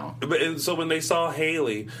 Like, no. But and so when they saw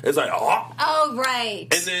Haley, it's like, oh right.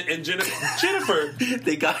 And Jennifer,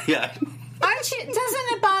 they got Aren't you? Doesn't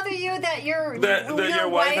it bother you that your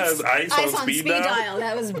wife has ice on speed dial?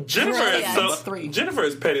 That was Jennifer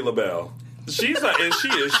is Patti LaBelle. She's like, and she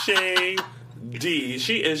is shady.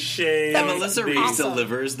 She is shady. And Melissa Reeves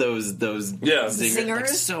delivers those zingers like,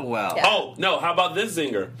 so well. Yeah. Oh no! How about this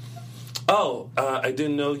zinger? Oh, I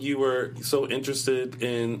didn't know you were so interested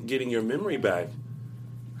in getting your memory back.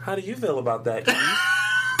 How do you feel about that, Eve?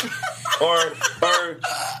 or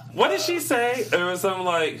what did she say? It was something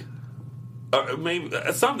like, maybe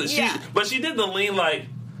something. But she did the lean like,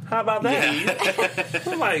 how about that, Eve?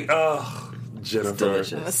 I'm like, oh. Jennifer.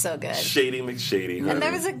 It was so good. Shady McShady. Honey. And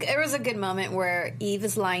there was a good moment where Eve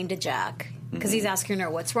is lying to Jack because he's asking her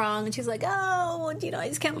what's wrong, and she's like, "Oh, I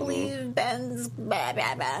just can't believe Ben's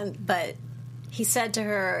bad." But he said to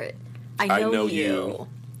her, "I know you,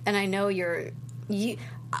 and I know you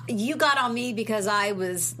got on me because I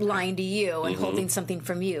was lying to you and holding something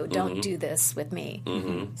from you. Don't do this with me."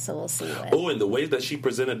 So we'll see. Oh, and the way that she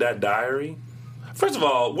presented that diary. First of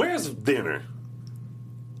all, where's dinner?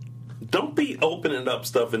 Don't be opening up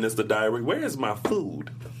stuff in the diary. Where is my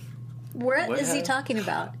food? What is he talking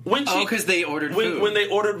about? Because they ordered food. When they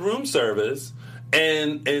ordered room service,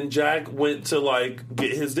 and Jack went to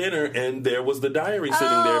get his dinner, and there was the diary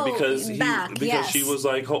sitting there because she was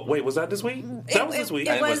like, "Wait, was that this week? That was this week.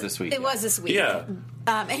 It was this week. It was this week. Yeah."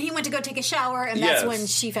 And he went to go take a shower, and that's when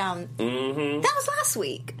she found. That was last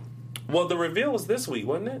week. Well, the reveal was this week,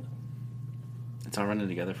 wasn't it? It's all running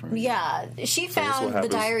together for me. Yeah, she found the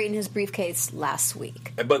diary in his briefcase last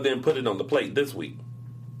week. But then put it on the plate this week.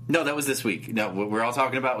 No, that was this week. No, what we're all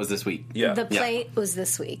talking about was this week. Yeah. The plate was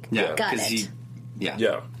this week. Yeah. Got it.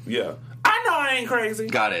 Yeah. I know I ain't crazy.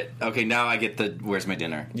 Got it. Okay, now I get the where's my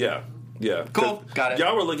dinner. Yeah. Cool. Got it.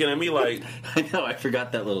 Y'all were looking at me like... I know, I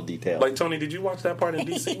forgot that little detail. Like, Tony, did you watch that part in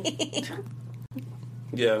D.C.?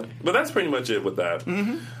 Yeah, but that's pretty much it with that.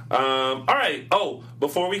 All right. Oh,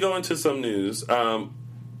 before we go into some news,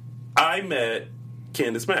 I met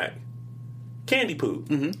Candace Mack. Candy Poo.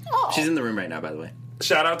 Oh. She's in the room right now, by the way.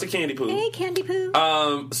 Shout out to Candy Poo. Hey, Candy Poo.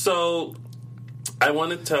 So I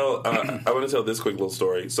want to tell this quick little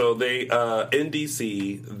story. So they in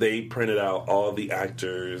DC they printed out all the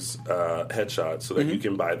actors' headshots so that you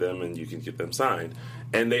can buy them and you can get them signed,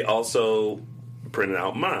 and they also printed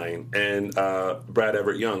out mine and Brad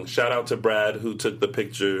Everett Young. Shout out to Brad who took the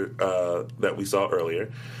picture that we saw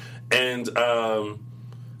earlier, and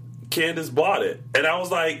Candace bought it, and I was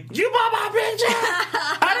like, "You bought my picture?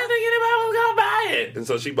 I didn't think anybody was gonna buy it." And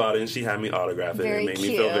so she bought it, and she had me autograph it, and it made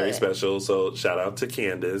me feel very special. So shout out to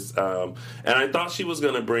Candace. And I thought she was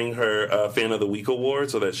gonna bring her Fan of the Week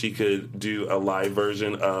award so that she could do a live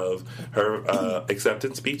version of her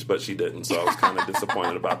acceptance speech, but she didn't. So I was kind of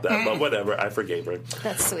disappointed about that. But whatever, I forgave her.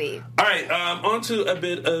 That's sweet. All right, on to a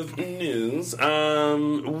bit of news.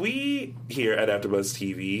 We here at AfterBuzz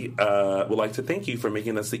TV would like to thank you for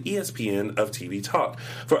making us the ESPN of TV talk.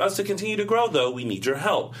 For us to continue to grow, though, we need your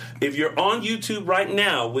help. If you're on YouTube right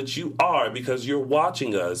now, which you are because you're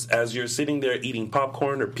watching us as you're sitting there eating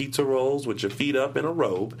popcorn or pizza rolls with your feet up in a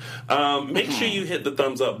robe, make sure you hit the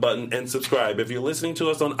thumbs up button and subscribe. If you're listening to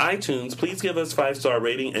us on iTunes, please give us 5-star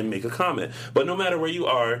rating and make a comment. But no matter where you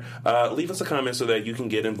are, leave us a comment so that you can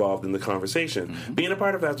get involved in the conversation. Being a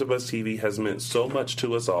part of AfterBuzz TV has meant so much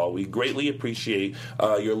to us all. We greatly appreciate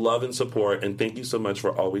your love and support, and thank you so much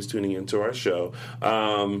for always tuning into our show.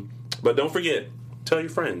 But don't forget, tell your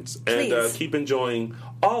friends, and keep enjoying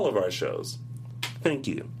all of our shows. Thank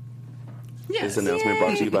you. Yes. This announcement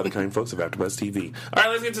brought to you by the kind folks of AfterBuzz TV. All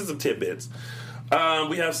right, let's get to some tidbits.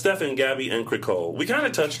 We have Stefan, Gabby, and Cricole. We kind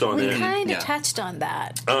of touched on it. We kind of touched on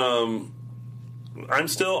that. I'm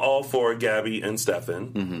still all for Gabby and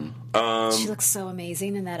Stefan. She looks so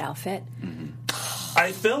amazing in that outfit.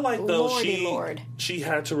 I feel like, though, Lordy she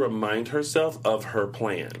had to remind herself of her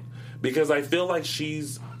plan. Because I feel like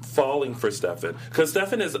she's falling for Stefan. Because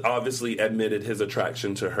Stefan has obviously admitted his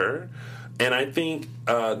attraction to her. And I think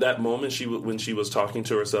that moment when she was talking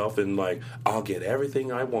to herself and like, I'll get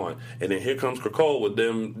everything I want. And then here comes Cricole with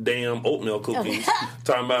them damn oatmeal cookies.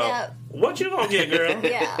 Talking about, what you gonna get, girl?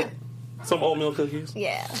 Yeah. Some oatmeal cookies?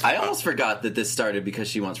 Yeah. I almost forgot that this started because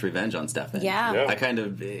she wants revenge on Stefan. Yeah. I kind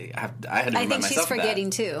of, I had to remind myself of that. I think she's forgetting,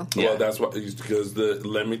 too. Well, that's what, because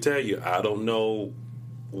let me tell you, I don't know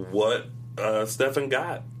what Stefan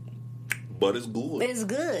got, but it's good. It's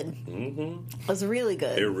good. Mm-hmm. It's really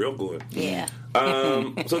good. It's real good. Yeah.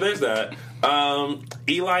 So there's that.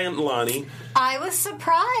 Eli and Lonnie. I was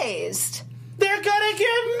surprised. They're gonna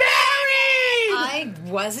get married! I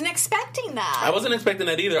wasn't expecting that. I wasn't expecting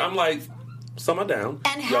that either. I'm like, summer down.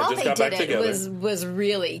 And how they did it was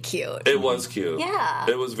really cute. It was cute. Yeah.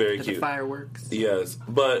 It was very cute. The fireworks. Yes.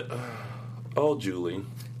 But, Julie.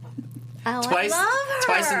 Oh, I love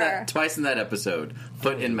her. Twice in that episode,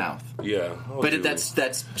 foot in mouth. Yeah, but Julie.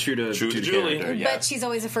 That's true to Julie. Yeah. But she's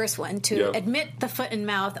always the first one to admit the foot in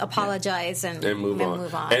mouth, apologize, and move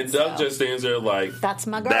on. And Doug just stands there like, "That's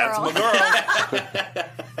my girl. That's my girl."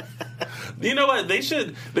 You know what? They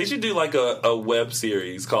should do like a web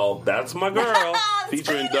series called "That's My Girl,"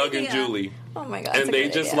 featuring Doug and Julie. Oh my god! And they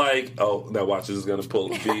just like, now watch, this is gonna be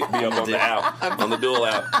up on the app, on the Dual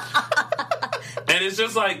app. And it's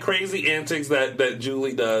just like crazy antics that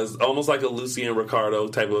Julie does, almost like a Lucy and Ricardo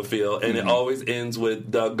type of feel. And it always ends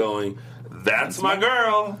with Doug going, "That's my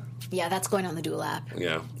girl." Yeah, that's going on the Dual app.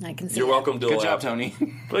 Yeah. I can see You're it. welcome, Dual Good app. job, Tony.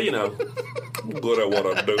 Well, you know, good at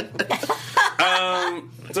what I do.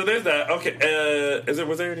 So there's that. Okay,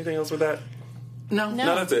 was there anything else with that? No,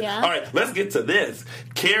 that's it. Yeah. All right, let's get to this.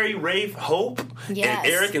 Carrie, Rafe, Hope, Yes.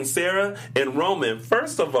 and Eric and Sarah and Roman.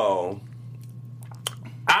 First of all,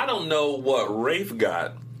 I don't know what Rafe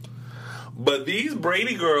got, but these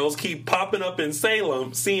Brady girls keep popping up in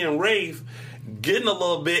Salem, seeing Rafe, getting a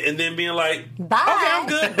little bit, and then being like, Bye. "Okay, I'm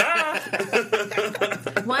good.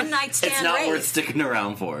 Bye." One night stand. It's not race. worth sticking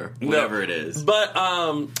around for, whatever it is. But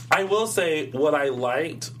I will say what I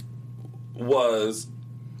liked was,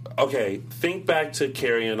 okay, think back to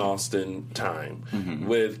Carrie and Austin time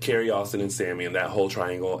with Carrie, Austin, and Sammy and that whole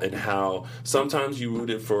triangle, and how sometimes you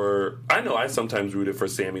rooted for, I know I sometimes rooted for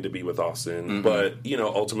Sammy to be with Austin, but, you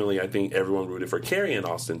know, ultimately I think everyone rooted for Carrie and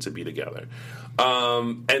Austin to be together.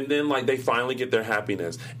 And then, like, they finally get their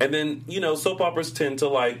happiness. And then, you know, soap operas tend to,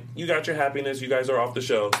 like, you got your happiness, you guys are off the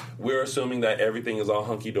show. We're assuming that everything is all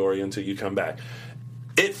hunky-dory until you come back.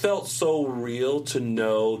 It felt so real to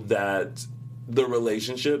know that the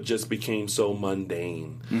relationship just became so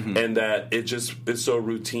mundane and that it's so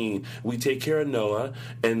routine. We take care of Noah,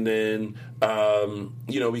 and then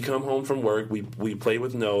you know, we come home from work, we play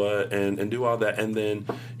with Noah and do all that, and then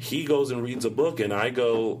he goes and reads a book, and I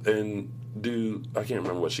go and do, I can't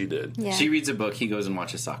remember what she did. Yeah. She reads a book, he goes and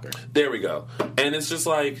watches soccer. There we go. And it's just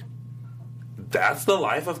like, that's the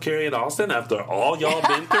life of Carrie and Austin after all y'all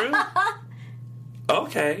been through?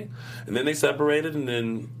 Okay. And then they separated, and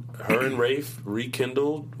then her and Rafe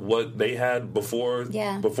rekindled what they had before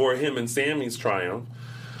him and Sammy's triumph.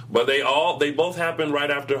 But they both happened right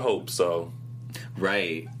after Hope, so.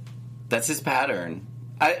 Right. That's his pattern.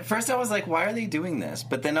 At first I was like, why are they doing this?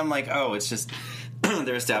 But then I'm like, oh, it's just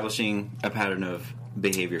they're establishing a pattern of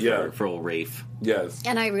behavior for old Rafe. Yes.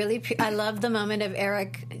 And I love the moment of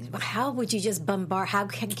Eric. How would you just bombard? How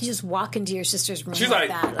can you just walk into your sister's room She's like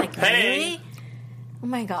like, that? Like, hey. really? Oh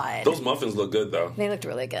my God. Those muffins look good, though. They looked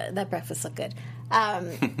really good. That breakfast looked good.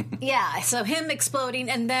 Yeah, so him exploding,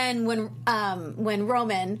 and then when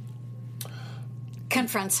Roman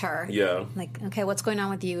confronts her, like, okay, what's going on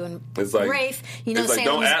with you and it's like, Rafe? You know, it's like,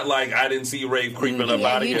 don't act like I didn't see Rafe creeping up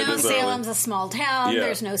out of here. You know, Salem's a small town. Yeah.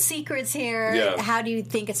 There's no secrets here. Yeah. How do you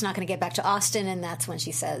think it's not going to get back to Austin? And that's when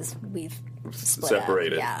she says we've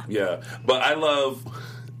separated. Up. Yeah. But I love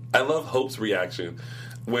Hope's reaction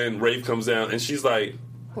when Rafe comes down and she's like,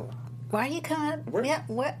 "Why are you coming? What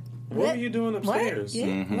are you doing upstairs?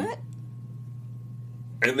 What? What?"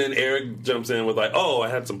 And then Eric jumps in with like, "Oh, I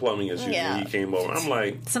had some plumbing issues when he came over." I'm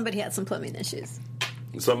like, somebody had some plumbing issues.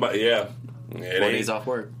 Somebody, yeah. 4 days off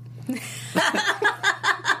work.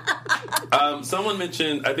 Someone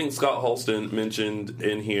mentioned, I think Scott Holston mentioned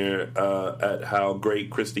in here at how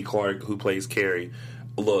great Christy Clark, who plays Carrie,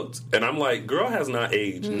 looked, and I'm like, girl has not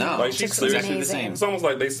aged. No, like she's seriously the same. It's almost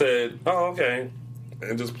like they said, "Oh, okay,"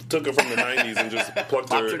 and just took her from the 90s and just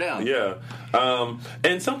plucked her down. Yeah.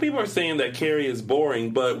 And some people are saying that Carrie is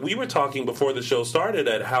boring, but we were talking before the show started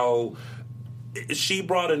at how she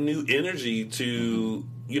brought a new energy to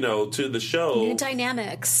to the show. New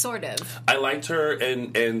dynamics, sort of. I liked her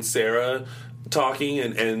and Sarah talking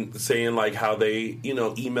and saying like how they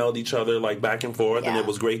emailed each other like back and forth, and it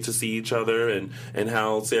was great to see each other, and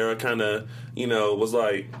how Sarah kind of was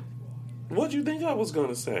like, "What'd you think I was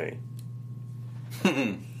gonna say?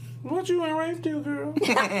 What you and Rafe do, girl?"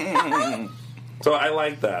 So I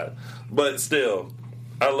like that, but still,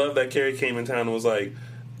 I love that Carrie came in town and was like,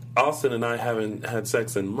 "Austin and I haven't had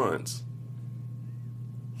sex in months."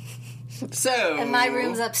 So, and my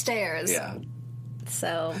room's upstairs. Yeah.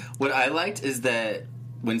 So what I liked is that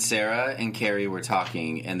when Sarah and Carrie were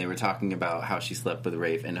talking, and they were talking about how she slept with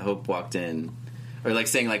Rafe, and Hope walked in, or like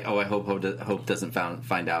saying like, "Oh, I hope Hope doesn't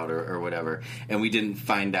find out," or whatever, and we didn't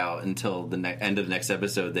find out until the end of the next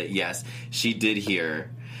episode that yes, she did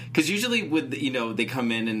hear. Because usually with they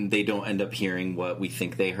come in and they don't end up hearing what we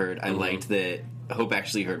think they heard. I liked that Hope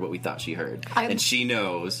actually heard what we thought she heard, and she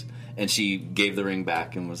knows. And she gave the ring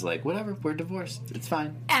back and was like, "Whatever, we're divorced. It's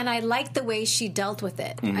fine." And I liked the way she dealt with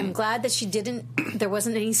it. Mm-hmm. I'm glad that she didn't. There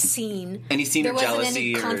wasn't any scene. There wasn't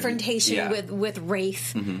jealousy any confrontation or, with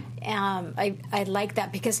Rafe. Mm-hmm. I like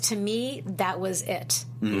that because to me that was it.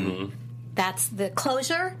 Mm-hmm. That's the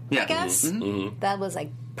closure. I guess that was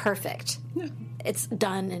like perfect. Yeah. It's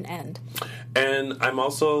done and end. And I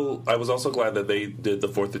was also glad that they did the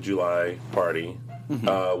 4th of July party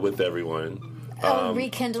with everyone.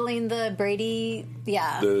 rekindling the Brady,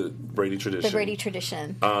 the Brady tradition. The Brady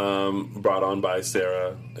tradition. Brought on by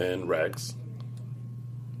Sarah and Rex.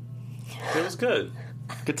 It was good.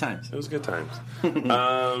 Good times. It was good times.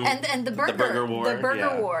 And the burger war. The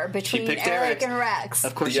burger war between Eric and Rex.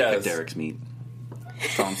 Of course, she picked Eric's meat.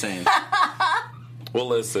 That's all I'm saying. Well,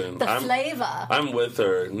 listen. The flavor. I'm with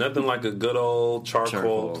her. Nothing like a good old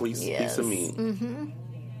charcoal piece of meat. Mm-hmm.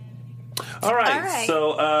 All right.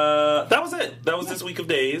 So that was it. That was this week of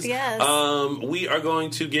days. Yes. We are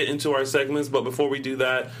going to get into our segments, but before we do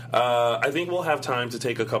that, I think we'll have time to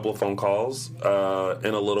take a couple of phone calls in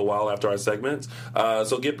a little while after our segments.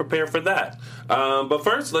 So get prepared for that. But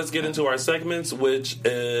first, let's get into our segments, which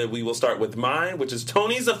we will start with mine, which is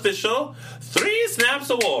Tony's official 3 Snaps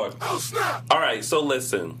Award. Oh, snap! All right. So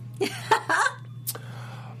listen.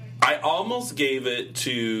 I almost gave it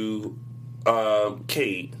to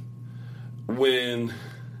Kate when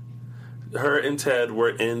her and Ted were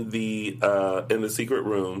in the secret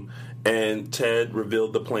room, and Ted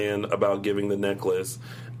revealed the plan about giving the necklace,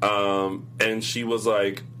 and she was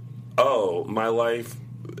like, "Oh, my life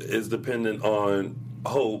is dependent on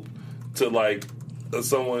Hope to like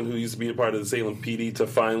someone who used to be a part of the Salem PD to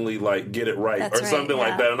finally like get it right or something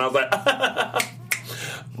like that." And I was like,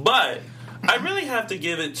 but I really have to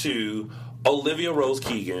give it to Olivia Rose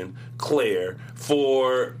Keegan, Claire,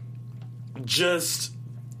 for just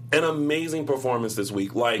an amazing performance this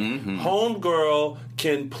week. Like, Homegirl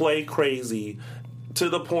can play crazy to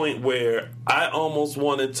the point where I almost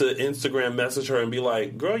wanted to Instagram message her and be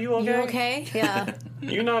like, "Girl, you okay? You okay? Yeah.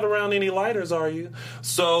 You're not around any lighters, are you?"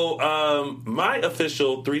 So, my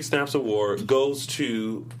official 3 Snaps Award goes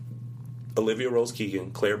to Olivia Rose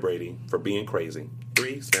Keegan, Claire Brady, for being crazy.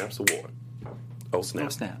 3 Snaps Award. Oh, snap. Oh,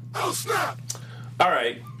 snap. Oh, snap. All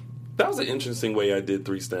right. That was an interesting way I did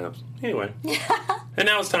 3 snaps. Anyway. And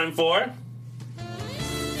now it's time for...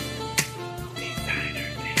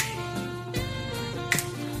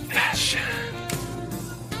 Fashion.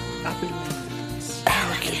 Opulence.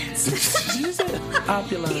 Arrogance. Did you say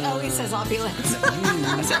opulence? He always says opulence.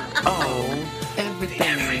 I said,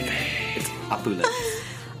 everything. It's opulence.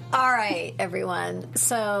 All right, everyone.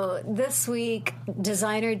 So this week,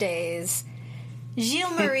 Designer Days,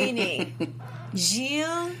 Gilles Marini.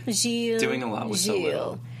 Gilles. Doing a lot with so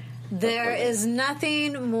little. There is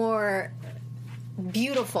nothing more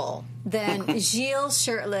beautiful than Gilles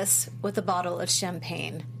shirtless with a bottle of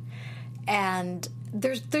champagne. And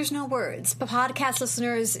there's no words. But podcast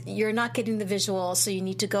listeners, you're not getting the visual, so you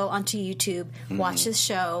need to go onto YouTube, watch this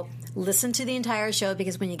show, listen to the entire show,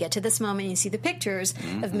 because when you get to this moment, you see the pictures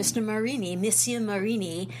of Mr. Marini, Monsieur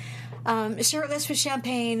Marini, shirtless with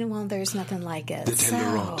champagne. Well, there's nothing like it. The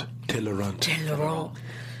Tellurant.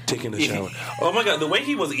 Taking a shower. Oh my God, the way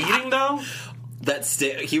he was eating though.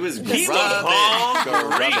 He was hungry.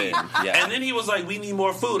 Yeah. And then he was like, "We need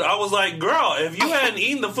more food." I was like, "Girl, if you hadn't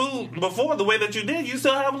eaten the food before the way that you did, you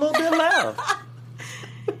still have a little bit left."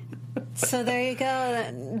 So there you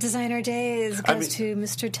go. Designer Days goes to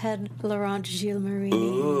Mr. Ted Laurent Gilles Marini.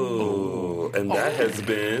 Ooh, and that has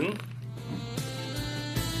been...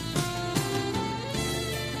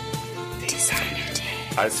 Designer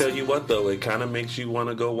Days. I tell you what, though, it kind of makes you want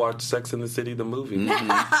to go watch Sex and the City, the movie.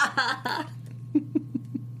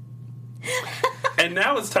 And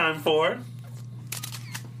now it's time for...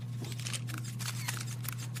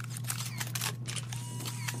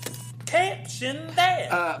 Caption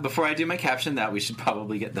that. Before I do my caption that, we should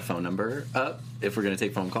probably get the phone number up if we're going to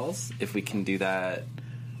take phone calls. If we can do that,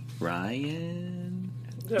 Ryan?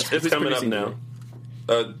 It's coming up now.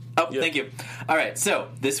 Thank you. All right, so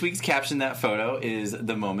this week's Caption That photo is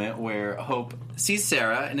the moment where Hope sees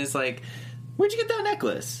Sarah and is like, "Where'd you get that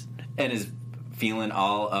necklace?" And is feeling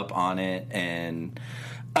all up on it, and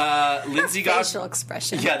Lindsay Godfrey facial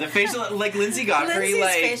expression. Yeah, the facial, like Lindsay Godfrey,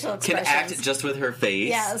 Lindsay's like can act just with her face,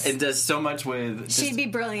 yes, and does so much with just she'd be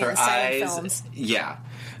brilliant her in eyes. films. Yeah.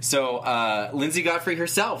 So Lindsay Godfrey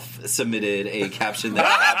herself submitted a caption that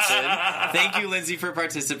caption. Thank you, Lindsay, for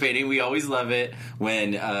participating. We always love it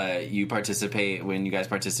when you participate, when you guys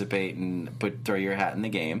participate and throw your hat in the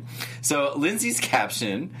game. So Lindsay's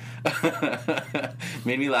caption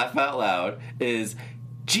made me laugh out loud. Is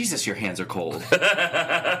Jesus, your hands are cold.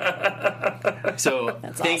 So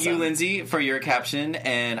thank you, Lindsay, for your caption.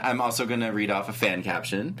 And I'm also going to read off a fan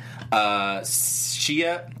caption.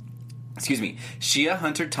 Shia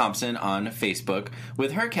Hunter Thompson on Facebook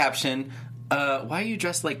with her caption, "Why are you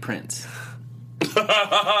dressed like Prince?" I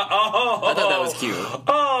thought that was cute.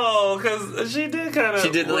 Oh, because she did kind of... She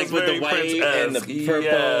did, like, with the white and the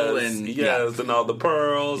purple and... Yes, and all the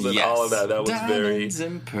pearls and all of that. That was Diamonds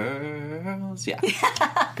and pearls. Yeah.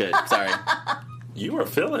 Good. Sorry. You were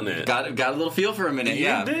feeling it. Got a little feel for a minute.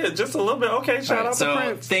 You did just a little bit. Okay, shout out to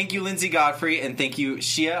Prince. Thank you, Lindsay Godfrey, and thank you,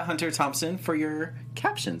 Shia Hunter Thompson, for your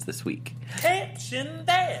captions this week. Caption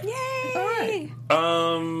that. Yay! All right.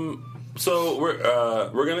 So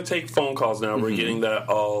we're gonna take phone calls now. We're getting that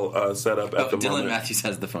all set up at the Dylan moment. Matthews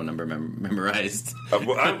has the phone number memorized.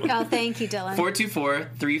 Oh, thank you, Dylan.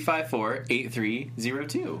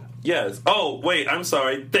 424-354-8302. Yes. Oh, wait. I'm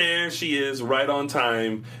sorry. There she is, right on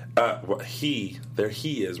time. He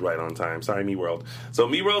is right on time. Sorry, Me World. So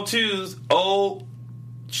Me World 2's old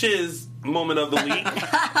chiz moment of the week.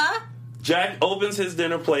 Jack opens his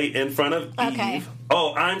dinner plate in front of Eve.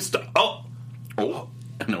 Oh,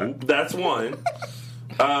 no. That's one.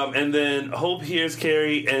 And then Hope hears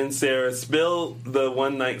Carrie and Sarah spill the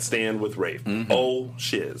one night stand with Rafe. Mm-hmm. Oh,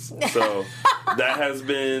 shiz. So that has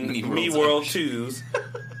been Me World 2's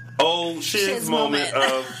oh shiz moment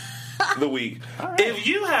of the week. Right. If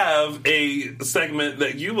you have a segment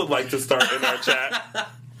that you would like to start in our chat,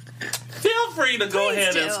 feel free to go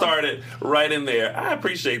ahead and start it right in there. I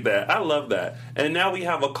appreciate that. I love that. And now we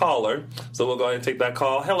have a caller, so we'll go ahead and take that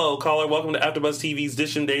call. Hello, caller. Welcome to AfterBuzz TV's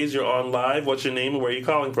Dishing Days. You're on live. What's your name and where are you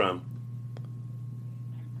calling from?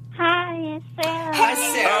 Hi, it's Sarah. Hi,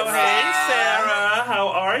 Sarah. Oh, hey, Sarah. How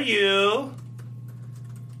are you?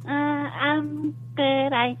 I'm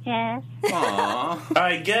good, I guess. Aww.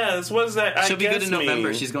 I guess. What is that? She'll be good in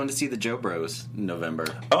November. She's going to see the Joe Bros in November.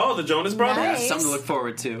 Oh, the Jonas Brothers? Nice. Something to look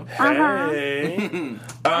forward to. Hey.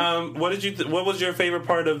 What did you? What was your favorite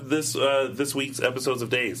part of this week's episodes of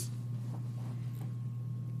Days?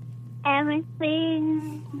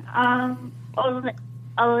 Everything.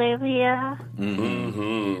 Olivia.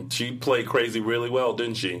 Mm-hmm. She played crazy really well,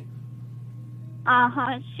 didn't she?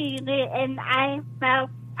 She did, and I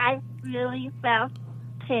really felt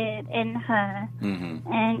it in her.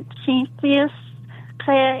 Mm-hmm. And she feels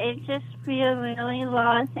clear. It just feels really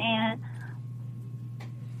lost, and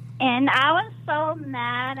I was so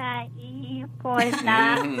mad at Eve for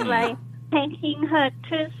not taking her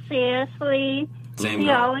too seriously. Same she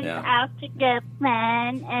girl. always out to get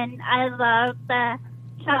men, and I love that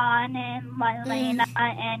Sean and Marlena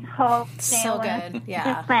and Hope defending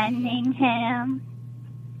him.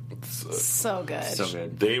 So good. So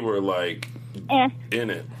good. They were like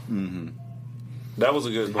in it. Mm-hmm. That was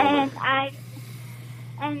a good moment.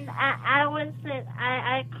 And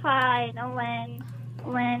I cried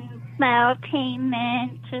when Mel came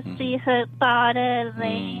in to see her daughter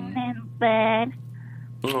laying in bed.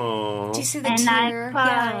 Aww. Do you see the and tear? I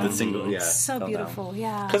cried. The single, yeah. So beautiful,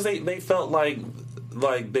 yeah. Because they felt like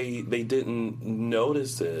they didn't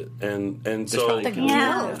notice it, and so the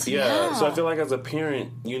guilt. Yeah. So I feel like as a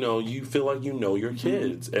parent, you feel like you know your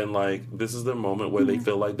kids, and like this is their moment where they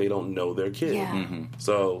feel like they don't know their kid. Yeah. Mm-hmm.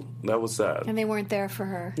 So that was sad. And they weren't there for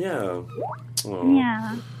her. Yeah. Aww.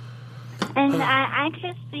 Yeah. And I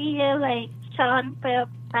could see like Sean felt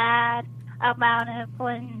bad about it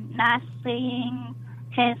when not seeing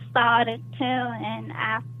his daughter too, and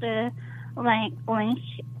after like when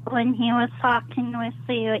he was talking with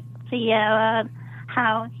Sierra,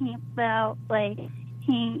 how he felt like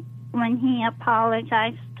when he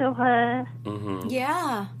apologized to her. Mm-hmm.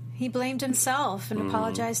 Yeah, he blamed himself and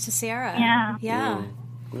apologized to Sierra. Yeah. Yeah.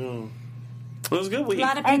 It was a good week. A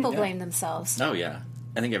lot of people blame themselves. Oh yeah,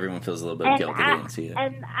 I think everyone feels a little bit of guilt that they didn't see it.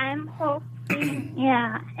 And I'm hoping,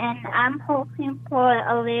 I'm hoping for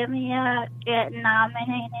Olivia get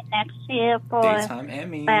nominated next year for Daytime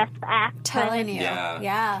Emmy. Best Actress. Telling you.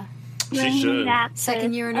 Yeah. She should.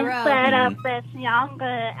 Second year in a row. Instead of Best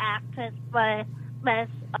Younger Actress, but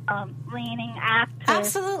Best Leading Actress.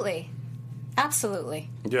 Absolutely. Absolutely.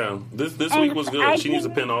 Yeah. This week was good. She needs to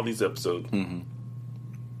pin all these episodes. Mm-hmm.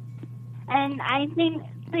 And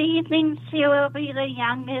do you think she will be the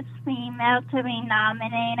youngest female to be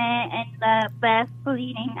nominated in the Best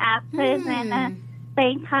Leading Actress in the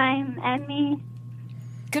Daytime Emmy?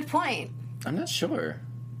 Good point. I'm not sure.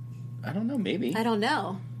 I don't know. Maybe. I don't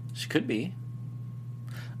know. She could be.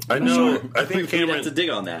 I know. Sure. I think Cameron have to dig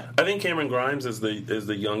on that. I think Cameron Grimes is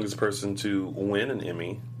the youngest person to win an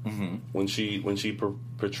Emmy when she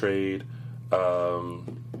portrayed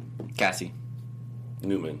Cassie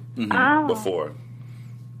Newman Oh. before.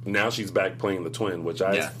 Now she's back playing the twin, which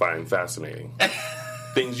I find fascinating.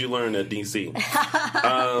 Things you learn at DC.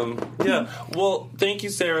 Yeah. Well, thank you,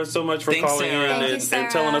 Sarah, so much for calling Sarah. in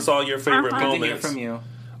and telling us all your favorite Good to moments. hear from you.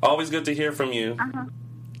 Always good to hear from you.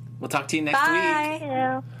 We'll talk to you next week.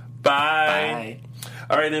 Bye.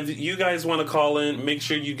 All right, if you guys want to call in, make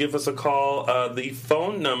sure you give us a call. The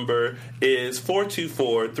phone number is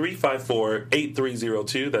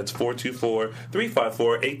 424-354-8302. That's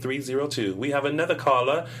 424-354-8302. We have another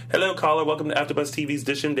caller. Hello, caller. Welcome to AfterBuzz TV's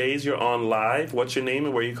Dishing Days. You're on live. What's your name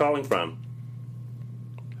and where are you calling from?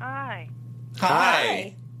 Hi.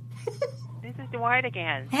 Hi. This is Dwight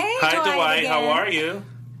again. Hey, Hi, Dwight. How are you?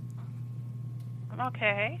 I'm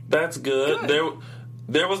okay. That's good.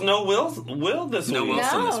 There was no Will this week. No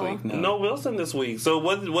Wilson this week. No Wilson this week. So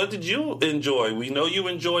what did you enjoy? We know you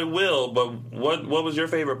enjoy Will, but what was your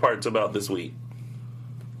favorite parts about this week?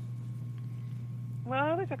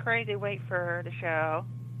 Well, it was a crazy week for the show.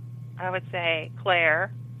 I would say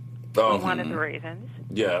Claire was one of the reasons.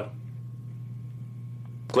 Yeah.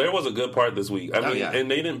 Claire was a good part this week. I mean, and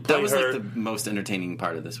they didn't play her. That was like the most entertaining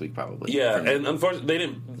part of this week, probably. Yeah, and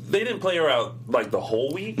unfortunately, they didn't play her out like the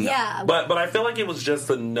whole week. Yeah, but I feel like it was just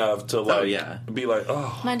enough to be like,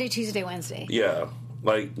 oh, Monday, Tuesday, Wednesday. Yeah,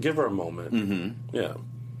 like give her a moment. Mm-hmm. Yeah.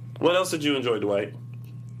 What else did you enjoy, Dwight?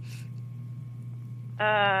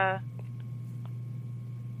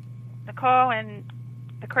 Nicole and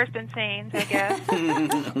the Kristen scenes, I guess.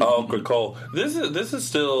 Oh, Nicole. This is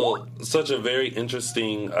still such a very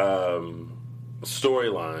interesting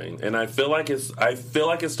storyline, and I feel like it's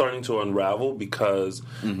starting to unravel because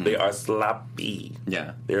they are sloppy.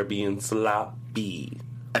 Yeah, they're being sloppy.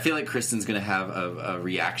 I feel like Kristen's going to have a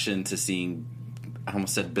reaction to seeing. I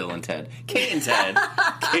almost said Bill and Ted. Kate and Ted.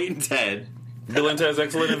 Bill and Ted's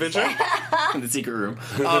Excellent Adventure? In the secret room.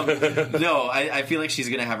 No, I feel like she's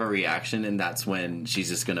going to have a reaction, and that's when she's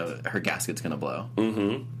just going to... Her gasket's going to blow.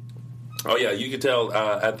 Mm-hmm. Oh, yeah, you could tell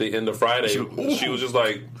at the end of Friday, she was just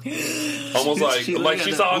like... Almost like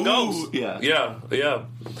she saw a ghost. Yeah.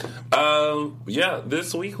 Yeah,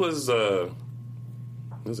 this week was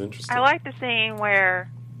interesting. I like the scene where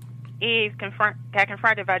Eve got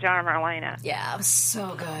confronted by John and Marlena. Yeah, it was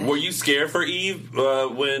so good. Were you scared for Eve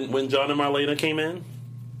when John and Marlena came in?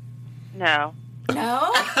 No.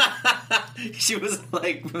 No? She was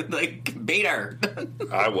like bait her.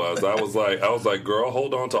 I was like, girl,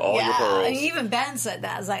 hold on to all your pearls. And even Ben said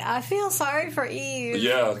that. I was like, I feel sorry for Eve.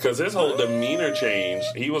 Yeah, because his whole demeanor changed.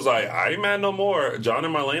 He was like, I ain't mad no more. John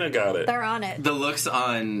and Marlena got it. They're on it. The looks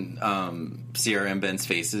on Sierra and Ben's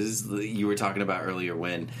faces you were talking about earlier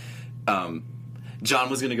when John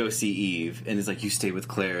was going to go see Eve, and he's like, you stay with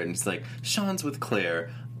Claire, and he's like, Sean's with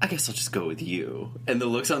Claire. I guess I'll just go with you. And the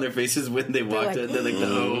looks on their faces when they walked in, they're like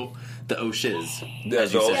the oh shiz. Yeah,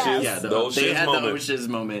 the oh shiz. Yeah, the oh shiz they had moment. the oh shiz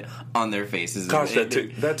moment on their faces. Gosh, that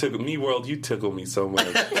took me, World. You tickled me so much.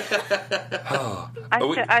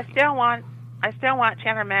 I still want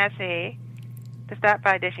Chandler Massey to stop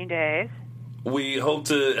by Dishing Days. We hope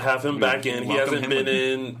to have him back in. He hasn't been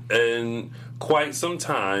in quite some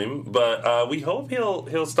time, but we hope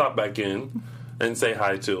he'll stop back in and say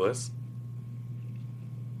hi to us.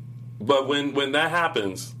 But when that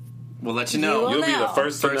happens, we'll let you know. You'll be the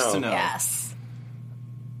first to know. Yes.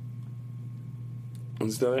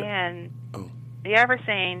 And the other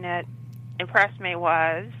scene that impressed me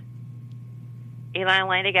was Eli and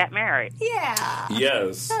Lana got married. Yeah.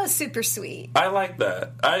 Yes. That was super sweet. I like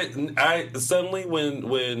that. I suddenly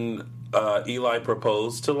when Eli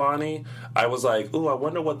proposed to Lonnie, I was like, ooh, I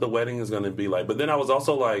wonder what the wedding is going to be like. But then I was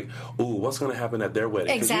also like, ooh, what's going to happen at their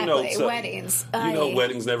wedding? Exactly, weddings.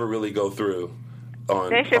 Weddings never really go through on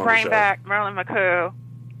They should bring the show. back Merlin McCoo,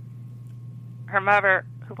 her mother,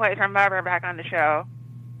 who plays her mother, back on the show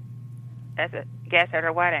as a guest at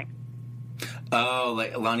her wedding. Oh,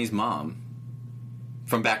 like Lonnie's mom.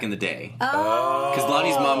 From back in the day. Oh. Because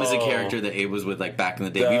Lonnie's mom is a character that Abe was with like back in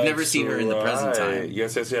the day. We've never seen her in the present time.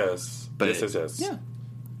 Yes. But yes. Yeah.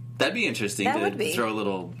 That'd be interesting to throw a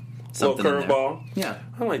little something little curveball. Yeah.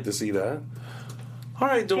 I'd like to see that. All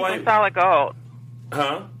right, Dwight. She's from Solid Gold.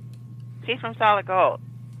 Huh? She's from Solid Gold.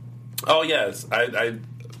 Oh, yes. I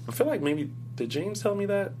feel like maybe... Did James tell me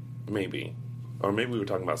that? Maybe. Or maybe we were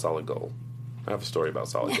talking about Solid Gold. I have a story about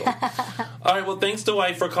Solid Gold. All right, well, thanks,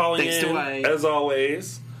 Dwight, for calling in, Dwight. as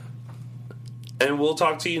always. And we'll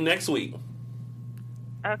talk to you next week.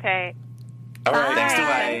 Okay. All right. Thanks,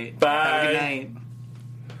 Dwight. Bye. Have a good night.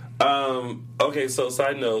 Okay, so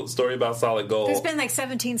side note, story about Solid Gold. There's been like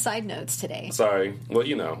 17 side notes today. Sorry. Well,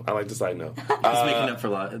 I like the side note. He's making up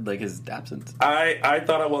for his absence. I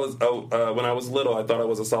thought I was, when I was little, I thought I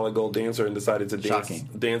was a Solid Gold dancer and decided to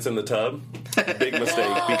dance in the tub. Big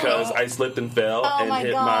mistake, because I slipped and fell and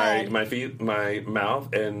hit my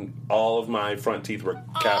mouth, and all of my front teeth were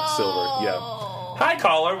capped silver. Yeah. Hi,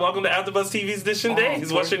 caller. Welcome to AfterBuzz TV's Dishing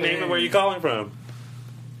Days. What's your name and where are you calling from?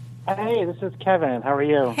 Hey, this is Kevin. How are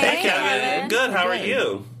you? Hey Kevin. Good. How are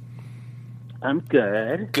you? I'm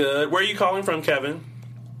good. Good. Where are you calling from, Kevin?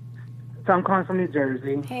 So I'm calling from New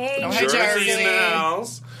Jersey. Hey, Jersey in the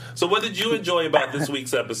house. So what did you enjoy about this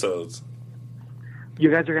week's episodes?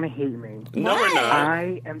 You guys are going to hate me. No, we're not.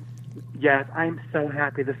 I'm so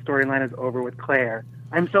happy the storyline is over with Claire.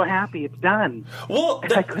 I'm so happy it's done. Well,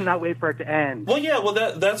 I could not wait for it to end. Well, yeah, well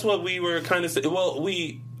that's what we were kind of saying. Well,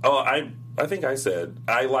 I think I said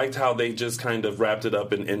I liked how they just kind of wrapped it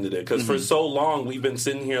up and ended it because for so long we've been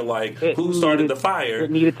sitting here like, who started the fire?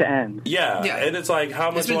 It needed to end. Yeah, and it's like,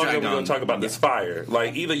 how much longer are we going to talk about this fire?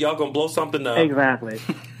 Like, either y'all going to blow something up, Exactly.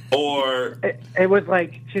 or it was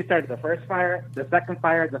like she started the first fire, the second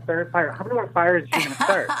fire, the third fire. How many more fires is she going to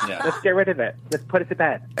start? Let's get rid of it. Let's put it to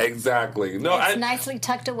bed. Exactly. No, It's nicely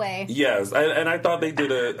tucked away. Yes, and I thought they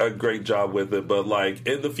did a great job with it, but like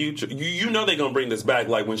in the future, you know they're gonna bring this back.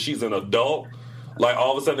 Like when she's an adult, like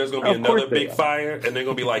all of a sudden there's gonna be another big fire, and they're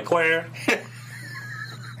gonna be like, Claire, there's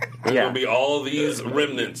gonna be all of these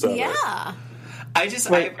remnants of it. Yeah.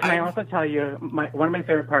 Can I also tell you one of my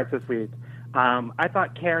favorite parts this week? I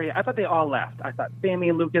thought they all left. I thought Sammy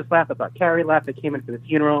and Lucas left. I thought Carrie left. They came in for the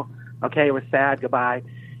funeral. Okay, it was sad. Goodbye.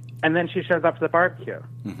 And then she shows up to the barbecue.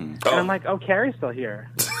 And I'm like, oh, Carrie's still here.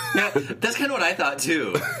 Yeah, that's kind of what I thought,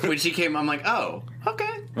 too. When she came, I'm like, oh,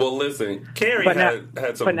 okay. Well, listen, Carrie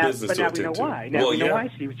had some business to attend to. Now we know why. Now we know why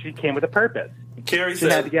she came with a purpose. Carrie she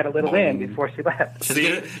had to get a little in before she left. Just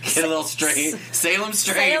get a little Salem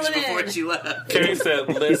strange before she left. Carrie said,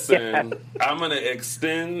 listen, I'm going to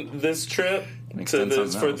extend this trip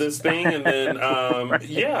for this thing, and then, I'm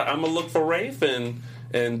going to look for Rafe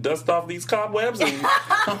and dust off these cobwebs and get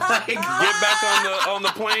back on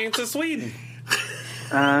the plane to Sweden.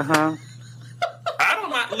 Uh-huh. I don't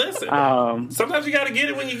mind. Listen, sometimes you got to get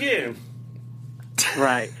it when you get it.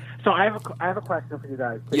 Right. So I have a question for you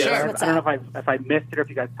guys. Yeah. I don't know if I missed it or if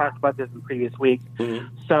you guys talked about this in previous weeks. Mm-hmm.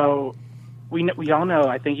 So we all know,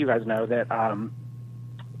 I think you guys know that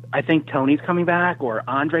I think Tony's coming back or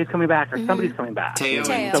Andre's coming back or somebody's coming back. Teo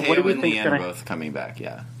so and Leanne are both coming back,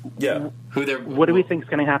 yeah. Yeah. What do we think is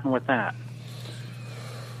going to happen with that?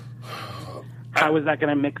 How is that going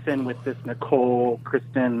to mix in with this Nicole,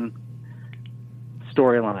 Kristen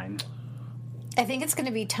storyline? I think it's going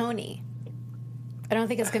to be Tony. I don't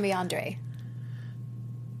think it's going to be Andre.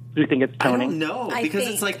 Do you think it's Tony? I don't know, because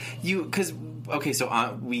it's like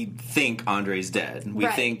so we think Andre's dead. We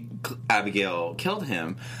think Abigail killed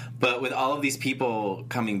him. But with all of these people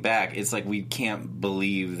coming back, it's like we can't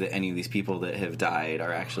believe that any of these people that have died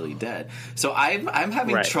are actually dead. So I'm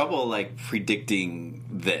having trouble like predicting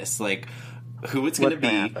this. Like, who it's going to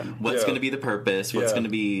be, what's going to be the purpose, what's going to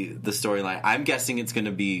be the storyline. I'm guessing it's going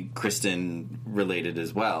to be Kristen related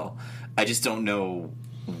as well. I just don't know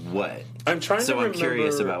what. I'm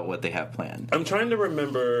curious about what they have planned. I'm trying to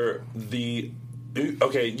remember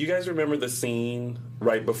Okay, you guys remember the scene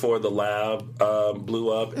right before the lab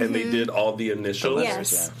blew up and they did all the initials?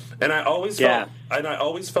 Yes. And I always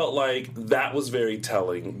felt like that was very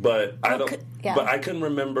telling, but I couldn't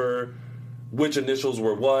remember which initials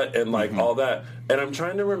were what and like all that. And I'm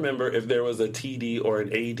trying to remember if there was a TD or an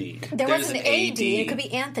AD. There was an AD. It could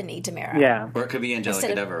be Anthony DiMera. Yeah. Or it could be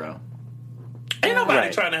Angelica Devereaux. Ain't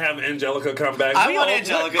nobody trying to have Angelica come back. I want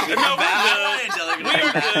Angelica to come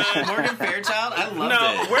back. Morgan Fairchild, I loved it.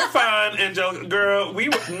 No, we're fine, Angelica. Girl,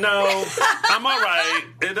 I'm all right.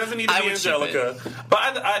 It doesn't need to be Angelica.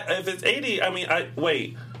 But if it's AD,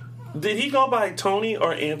 wait. Did he go by Tony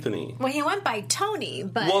or Anthony? Well, he went by Tony,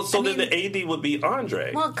 but... then the AD would be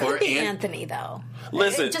Andre. Well, it could be Anthony, though.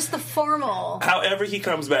 Listen. Just the formal... However he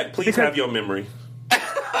comes back, please have your memory. We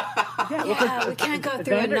can't go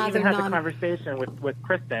through Xander another even had the conversation with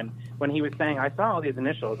Kristen when he was saying, I saw all these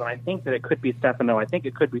initials, and I think that it could be Stefano, I think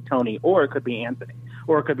it could be Tony, or it could be Anthony,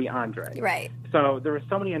 or it could be Andre. Right. So there were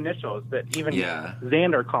so many initials that even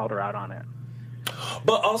Xander called her out on it.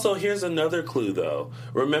 But also, here's another clue, though.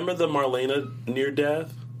 Remember the Marlena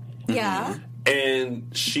near-death? Yeah. And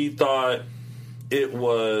she thought it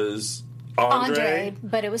was Andre,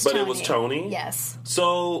 but it was Tony. Yes.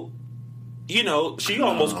 So, she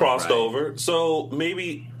almost crossed over. So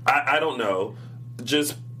maybe, I don't know,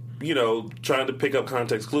 just, trying to pick up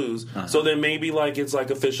context clues. So then maybe, it's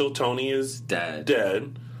official Tony is dead.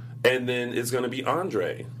 And then it's going to be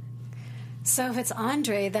Andre. So if it's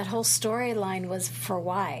Andre, that whole storyline was for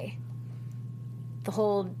why? The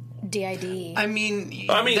whole DID. I mean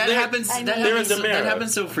that happens. That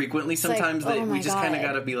happens so frequently sometimes that we just kind of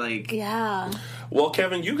got to be like, yeah. Well,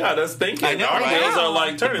 Kevin, you got us thinking. Our wheels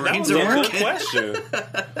are turning. That was a good question.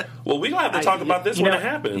 Well, we gonna have to talk about this when it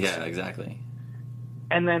happens. Yeah, exactly.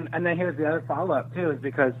 And then here's the other follow up too, is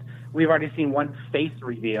because we've already seen one face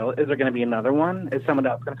reveal. Is there going to be another one? Is someone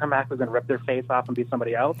else going to come back who's going to rip their face off and be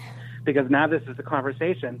somebody else? Because now this is the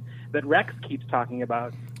conversation that Rex keeps talking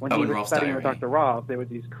about when he was studying with Dr. Rolf. There were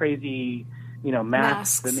these crazy,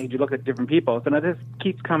 masks that made you look at different people. So now this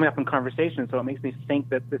keeps coming up in conversation. So it makes me think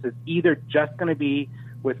that this is either just going to be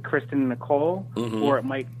with Kristen and Nicole, or it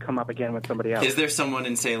might come up again with somebody else. Is there someone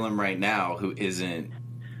in Salem right now who isn't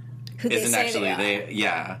actually?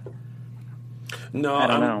 Yeah.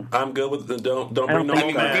 No, I'm good with the don't bring no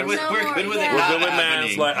more masks. We're good with it. We're good with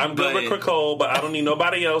masks. Like I'm good with Nicole, but I don't need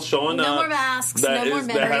nobody else showing up. No more masks. No more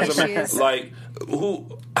memory issues.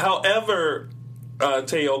 However,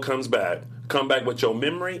 Teo comes back, come back with your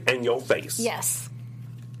memory and your face. Yes.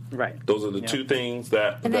 Right. Those are the two things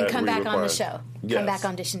that. And then that come we back require. on the show. Yes. Come back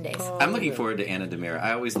audition days. I'm looking forward to Anna Demira.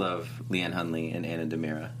 I always love Leanne Hunley and Anna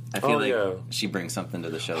Demira. I feel like she brings something to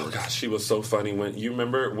the show. Oh gosh, she was so funny. When you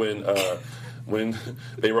remember when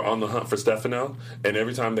they were on the hunt for Stefano, and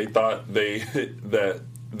every time they thought that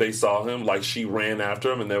they saw him, like she ran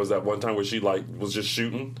after him, and there was that one time where she like was just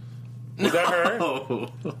shooting. Was that her?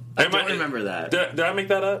 I don't remember that. Did I make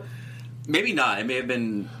that up? Maybe not. It may have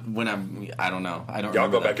been when I don't know. I don't. Y'all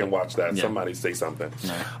remember go back and watch that. Yeah. Somebody say something.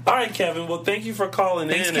 No. All right, Kevin. Well, thank you for calling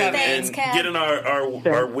Thanks, in Kevin. and Kev. getting our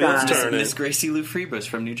wheels turning. Miss Gracie Lou Freebush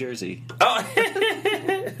from New Jersey. Oh,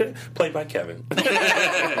 played by Kevin.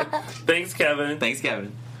 Thanks, Kevin. Thanks,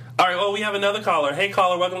 Kevin. All right. Well, we have another caller. Hey,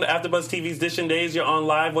 caller. Welcome to AfterBuzz TV's Dishing Days. You're on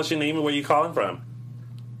live. What's your name and where you calling from?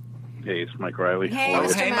 Hey, it's Mike Riley. Hey,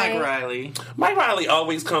 Hey, Mike Riley. Mike Riley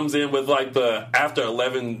always comes in with like the after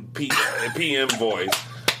 11 p.m. voice.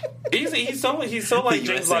 He's so like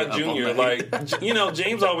James Lott Jr. Like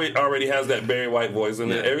James already has that Barry White voice,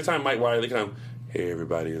 and then every time Mike Riley comes, hey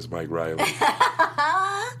everybody, it's Mike Riley.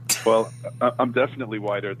 Well, I'm definitely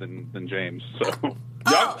whiter than James, so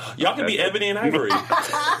y'all can be Ebony and Ivory.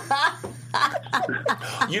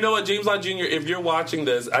 You know what, James Lott Jr., if you're watching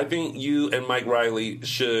this, I think you and Mike Riley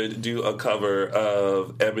should do a cover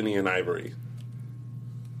of Ebony and Ivory.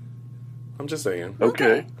 I'm just saying.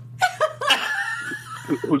 Okay.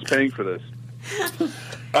 Who's paying for this?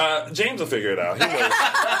 James will figure it out.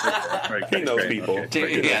 He knows people.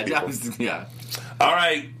 Okay. Yeah. All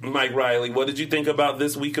right, Mike Riley, what did you think about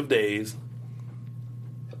this week of days?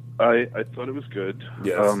 I thought it was good.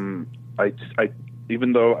 Yes. I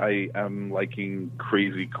even though I am liking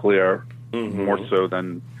Crazy Claire more so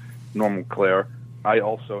than normal Claire, I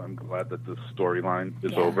also am glad that the storyline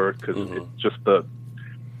is over, because it's just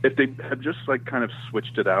if they had just like kind of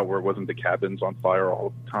switched it out where it wasn't the cabins on fire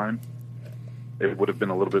all the time, it would have been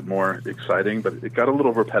a little bit more exciting, but it got a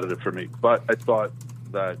little repetitive for me. But I thought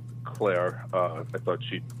that Claire, I thought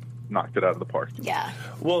she knocked it out of the park. Yeah.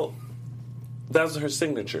 Well, that was her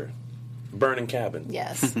signature. Burning cabin.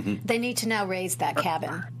 Yes. They need to now raise that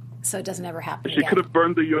cabin so it doesn't ever happen She again. could have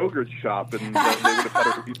burned the yogurt shop, and they would have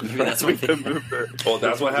had a reason to move there. Well,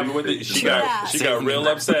 that's what happened with it. She got real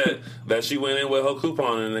upset that she went in with her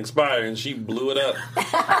coupon and it expired, and she blew it up.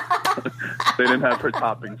 They didn't have her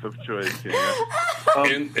toppings of choice.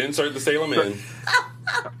 Insert the Salem in.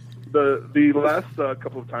 The last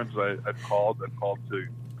couple of times I've called to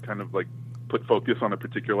kind of like put focus on a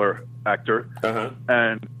particular actor,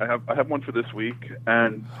 and I have one for this week.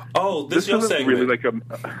 And this is your segment. Really like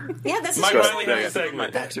this is Mike your Riley has a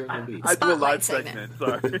segment. I do a live segment.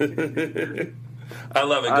 Sorry, I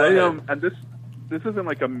love it. Go ahead. And this isn't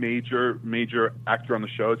like a major actor on the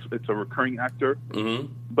show. It's a recurring actor,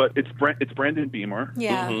 but it's Brandon Beamer.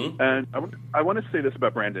 Yeah. And I want to say this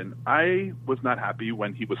about Brandon. I was not happy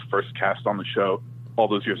when he was first cast on the show all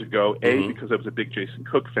those years ago. Because I was a big Jason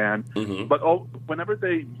Cook fan. But whenever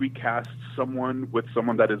they recast someone with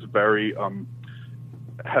someone that is very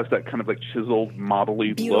has that kind of like chiseled,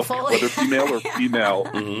 modelly look, whether female or female,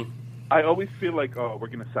 I always feel like, we're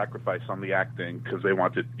going to sacrifice on the acting because they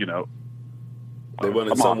wanted, they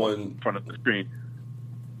wanted someone in front of the screen.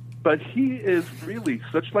 But he is really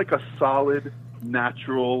such like a solid,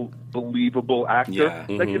 natural, believable actor. Yeah.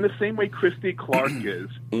 Like in the same way Christy Clark is.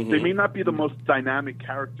 They may not be the most dynamic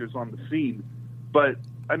characters on the scene, but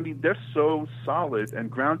I mean, they're so solid and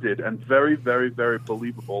grounded and very, very, very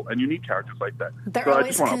believable. And you need characters like that. They're so always I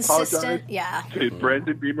just want to apologize to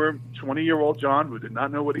Brandon Beamer, 20-year-old John, who did not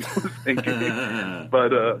know what he was thinking.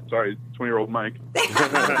 But, sorry, 20-year-old Mike.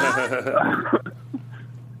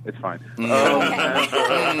 It's fine.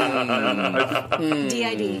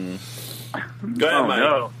 DID. Go ahead, Mike.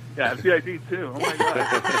 No. Yeah, CID too. Oh my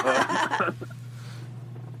god.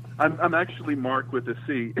 I'm actually Mark with a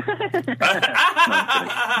C.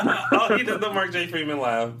 Oh, he did the Mark J. Freeman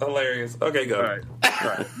laugh. Hilarious. Okay, go. All right. All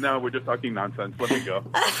right. No, we're just talking nonsense. Let me go.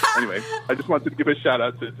 Anyway, I just wanted to give a shout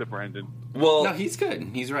out to Brandon. Well, no, he's good.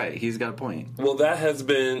 He's right. He's got a point. Well, that has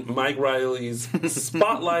been Mike Riley's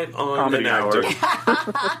Spotlight on Comedy an Actor.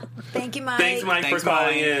 Thank you, Mike. Thanks, Mike, for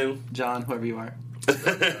calling in. John, whoever you are.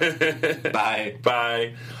 Bye.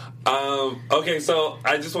 Bye. Okay, so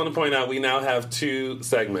I just want to point out we now have 2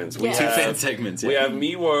 segments. We Two have, fan segments. Yeah. We have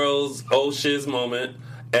Me World's Oh Shiz moment,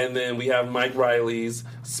 and then we have Mike Riley's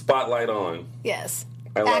Spotlight on. Yes.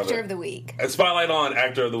 I love Actor it. of the Week. Spotlight on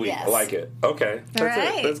Actor of the Week. Yes. I like it. Okay. That's All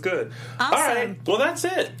right. it. That's good. Awesome. All right. Well, that's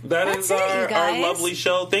it. That's it, you our guys. lovely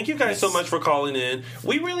show. Thank you guys so much for calling in.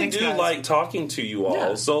 We really Thanks, do guys. like talking to you all.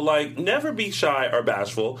 Yeah. So, like, never be shy or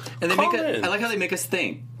bashful. And they Call make in. I like how they make us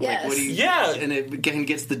think. Yes. Like, what do you, Yeah. And it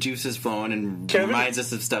gets the juices flowing and Kevin- reminds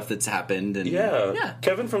us of stuff that's happened. And Yeah.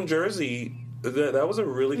 Kevin from Jersey, that was a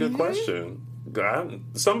really good question. God,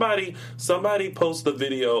 somebody post the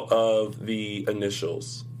video of the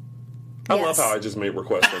initials. I love how I just made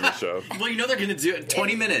requests on the show. Well, you know they're going to do it.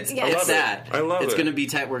 20 minutes. Yeah. I It's love that. it. I love it's it. going to be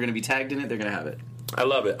we're going to be tagged in it. They're going to have it. I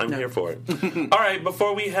love it. I'm here for it. All right,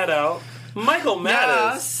 before we head out, Michael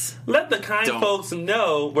Mattis, let the kind folks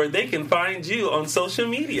know where they can find you on social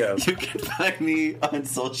media. You can find me on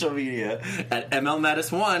social media at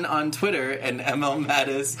MLMattis1 on Twitter and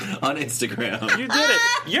MLMattis on Instagram. You did it.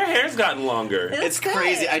 Your hair's gotten longer. It's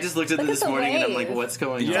crazy. I just looked at it this morning and I'm like, what's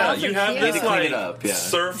going on? Yeah, you have I need this to clean like it up. Yeah.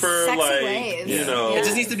 surfer, Sexy like waves. you know. It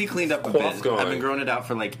just needs to be cleaned up a Quaff bit. going. I've been growing it out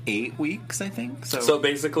for like 8 weeks, I think. So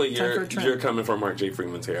basically, time for a trim. you're coming for Mark J.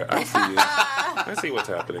 Freeman's hair. I see you. I see what's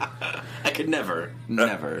happening. I could never.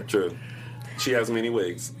 True. She has many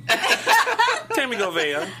wigs. Tammy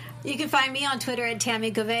Govea. You can find me on Twitter at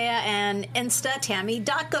Tammy Govea and Insta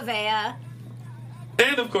Tammy.Govea.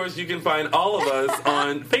 And of course, you can find all of us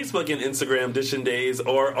on Facebook and Instagram, Dishin Days,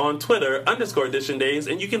 or on Twitter, _Dishin Days.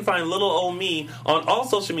 And you can find little old me on all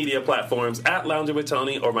social media platforms at Lounging with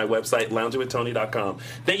Tony or my website, loungingwithtony.com.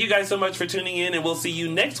 Thank you guys so much for tuning in, and we'll see you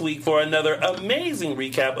next week for another amazing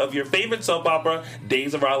recap of your favorite soap opera,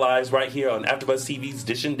 Days of Our Lives, right here on AfterBuzz TV's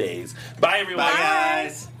Dishin Days. Bye, everyone. Bye,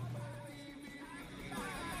 guys.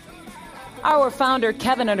 Our founder,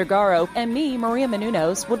 Kevin Undergaro, and me, Maria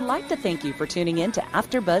Menounos, would like to thank you for tuning in to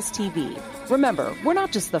AfterBuzz TV. Remember, we're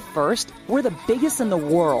not just the first, we're the biggest in the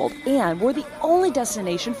world, and we're the only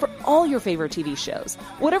destination for all your favorite TV shows.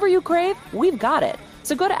 Whatever you crave, we've got it.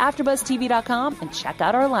 So go to AfterBuzzTV.com and check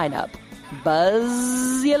out our lineup.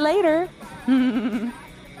 Buzz you later. The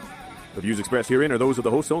views expressed herein are those of the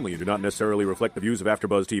hosts only and do not necessarily reflect the views of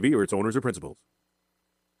AfterBuzz TV or its owners or principals.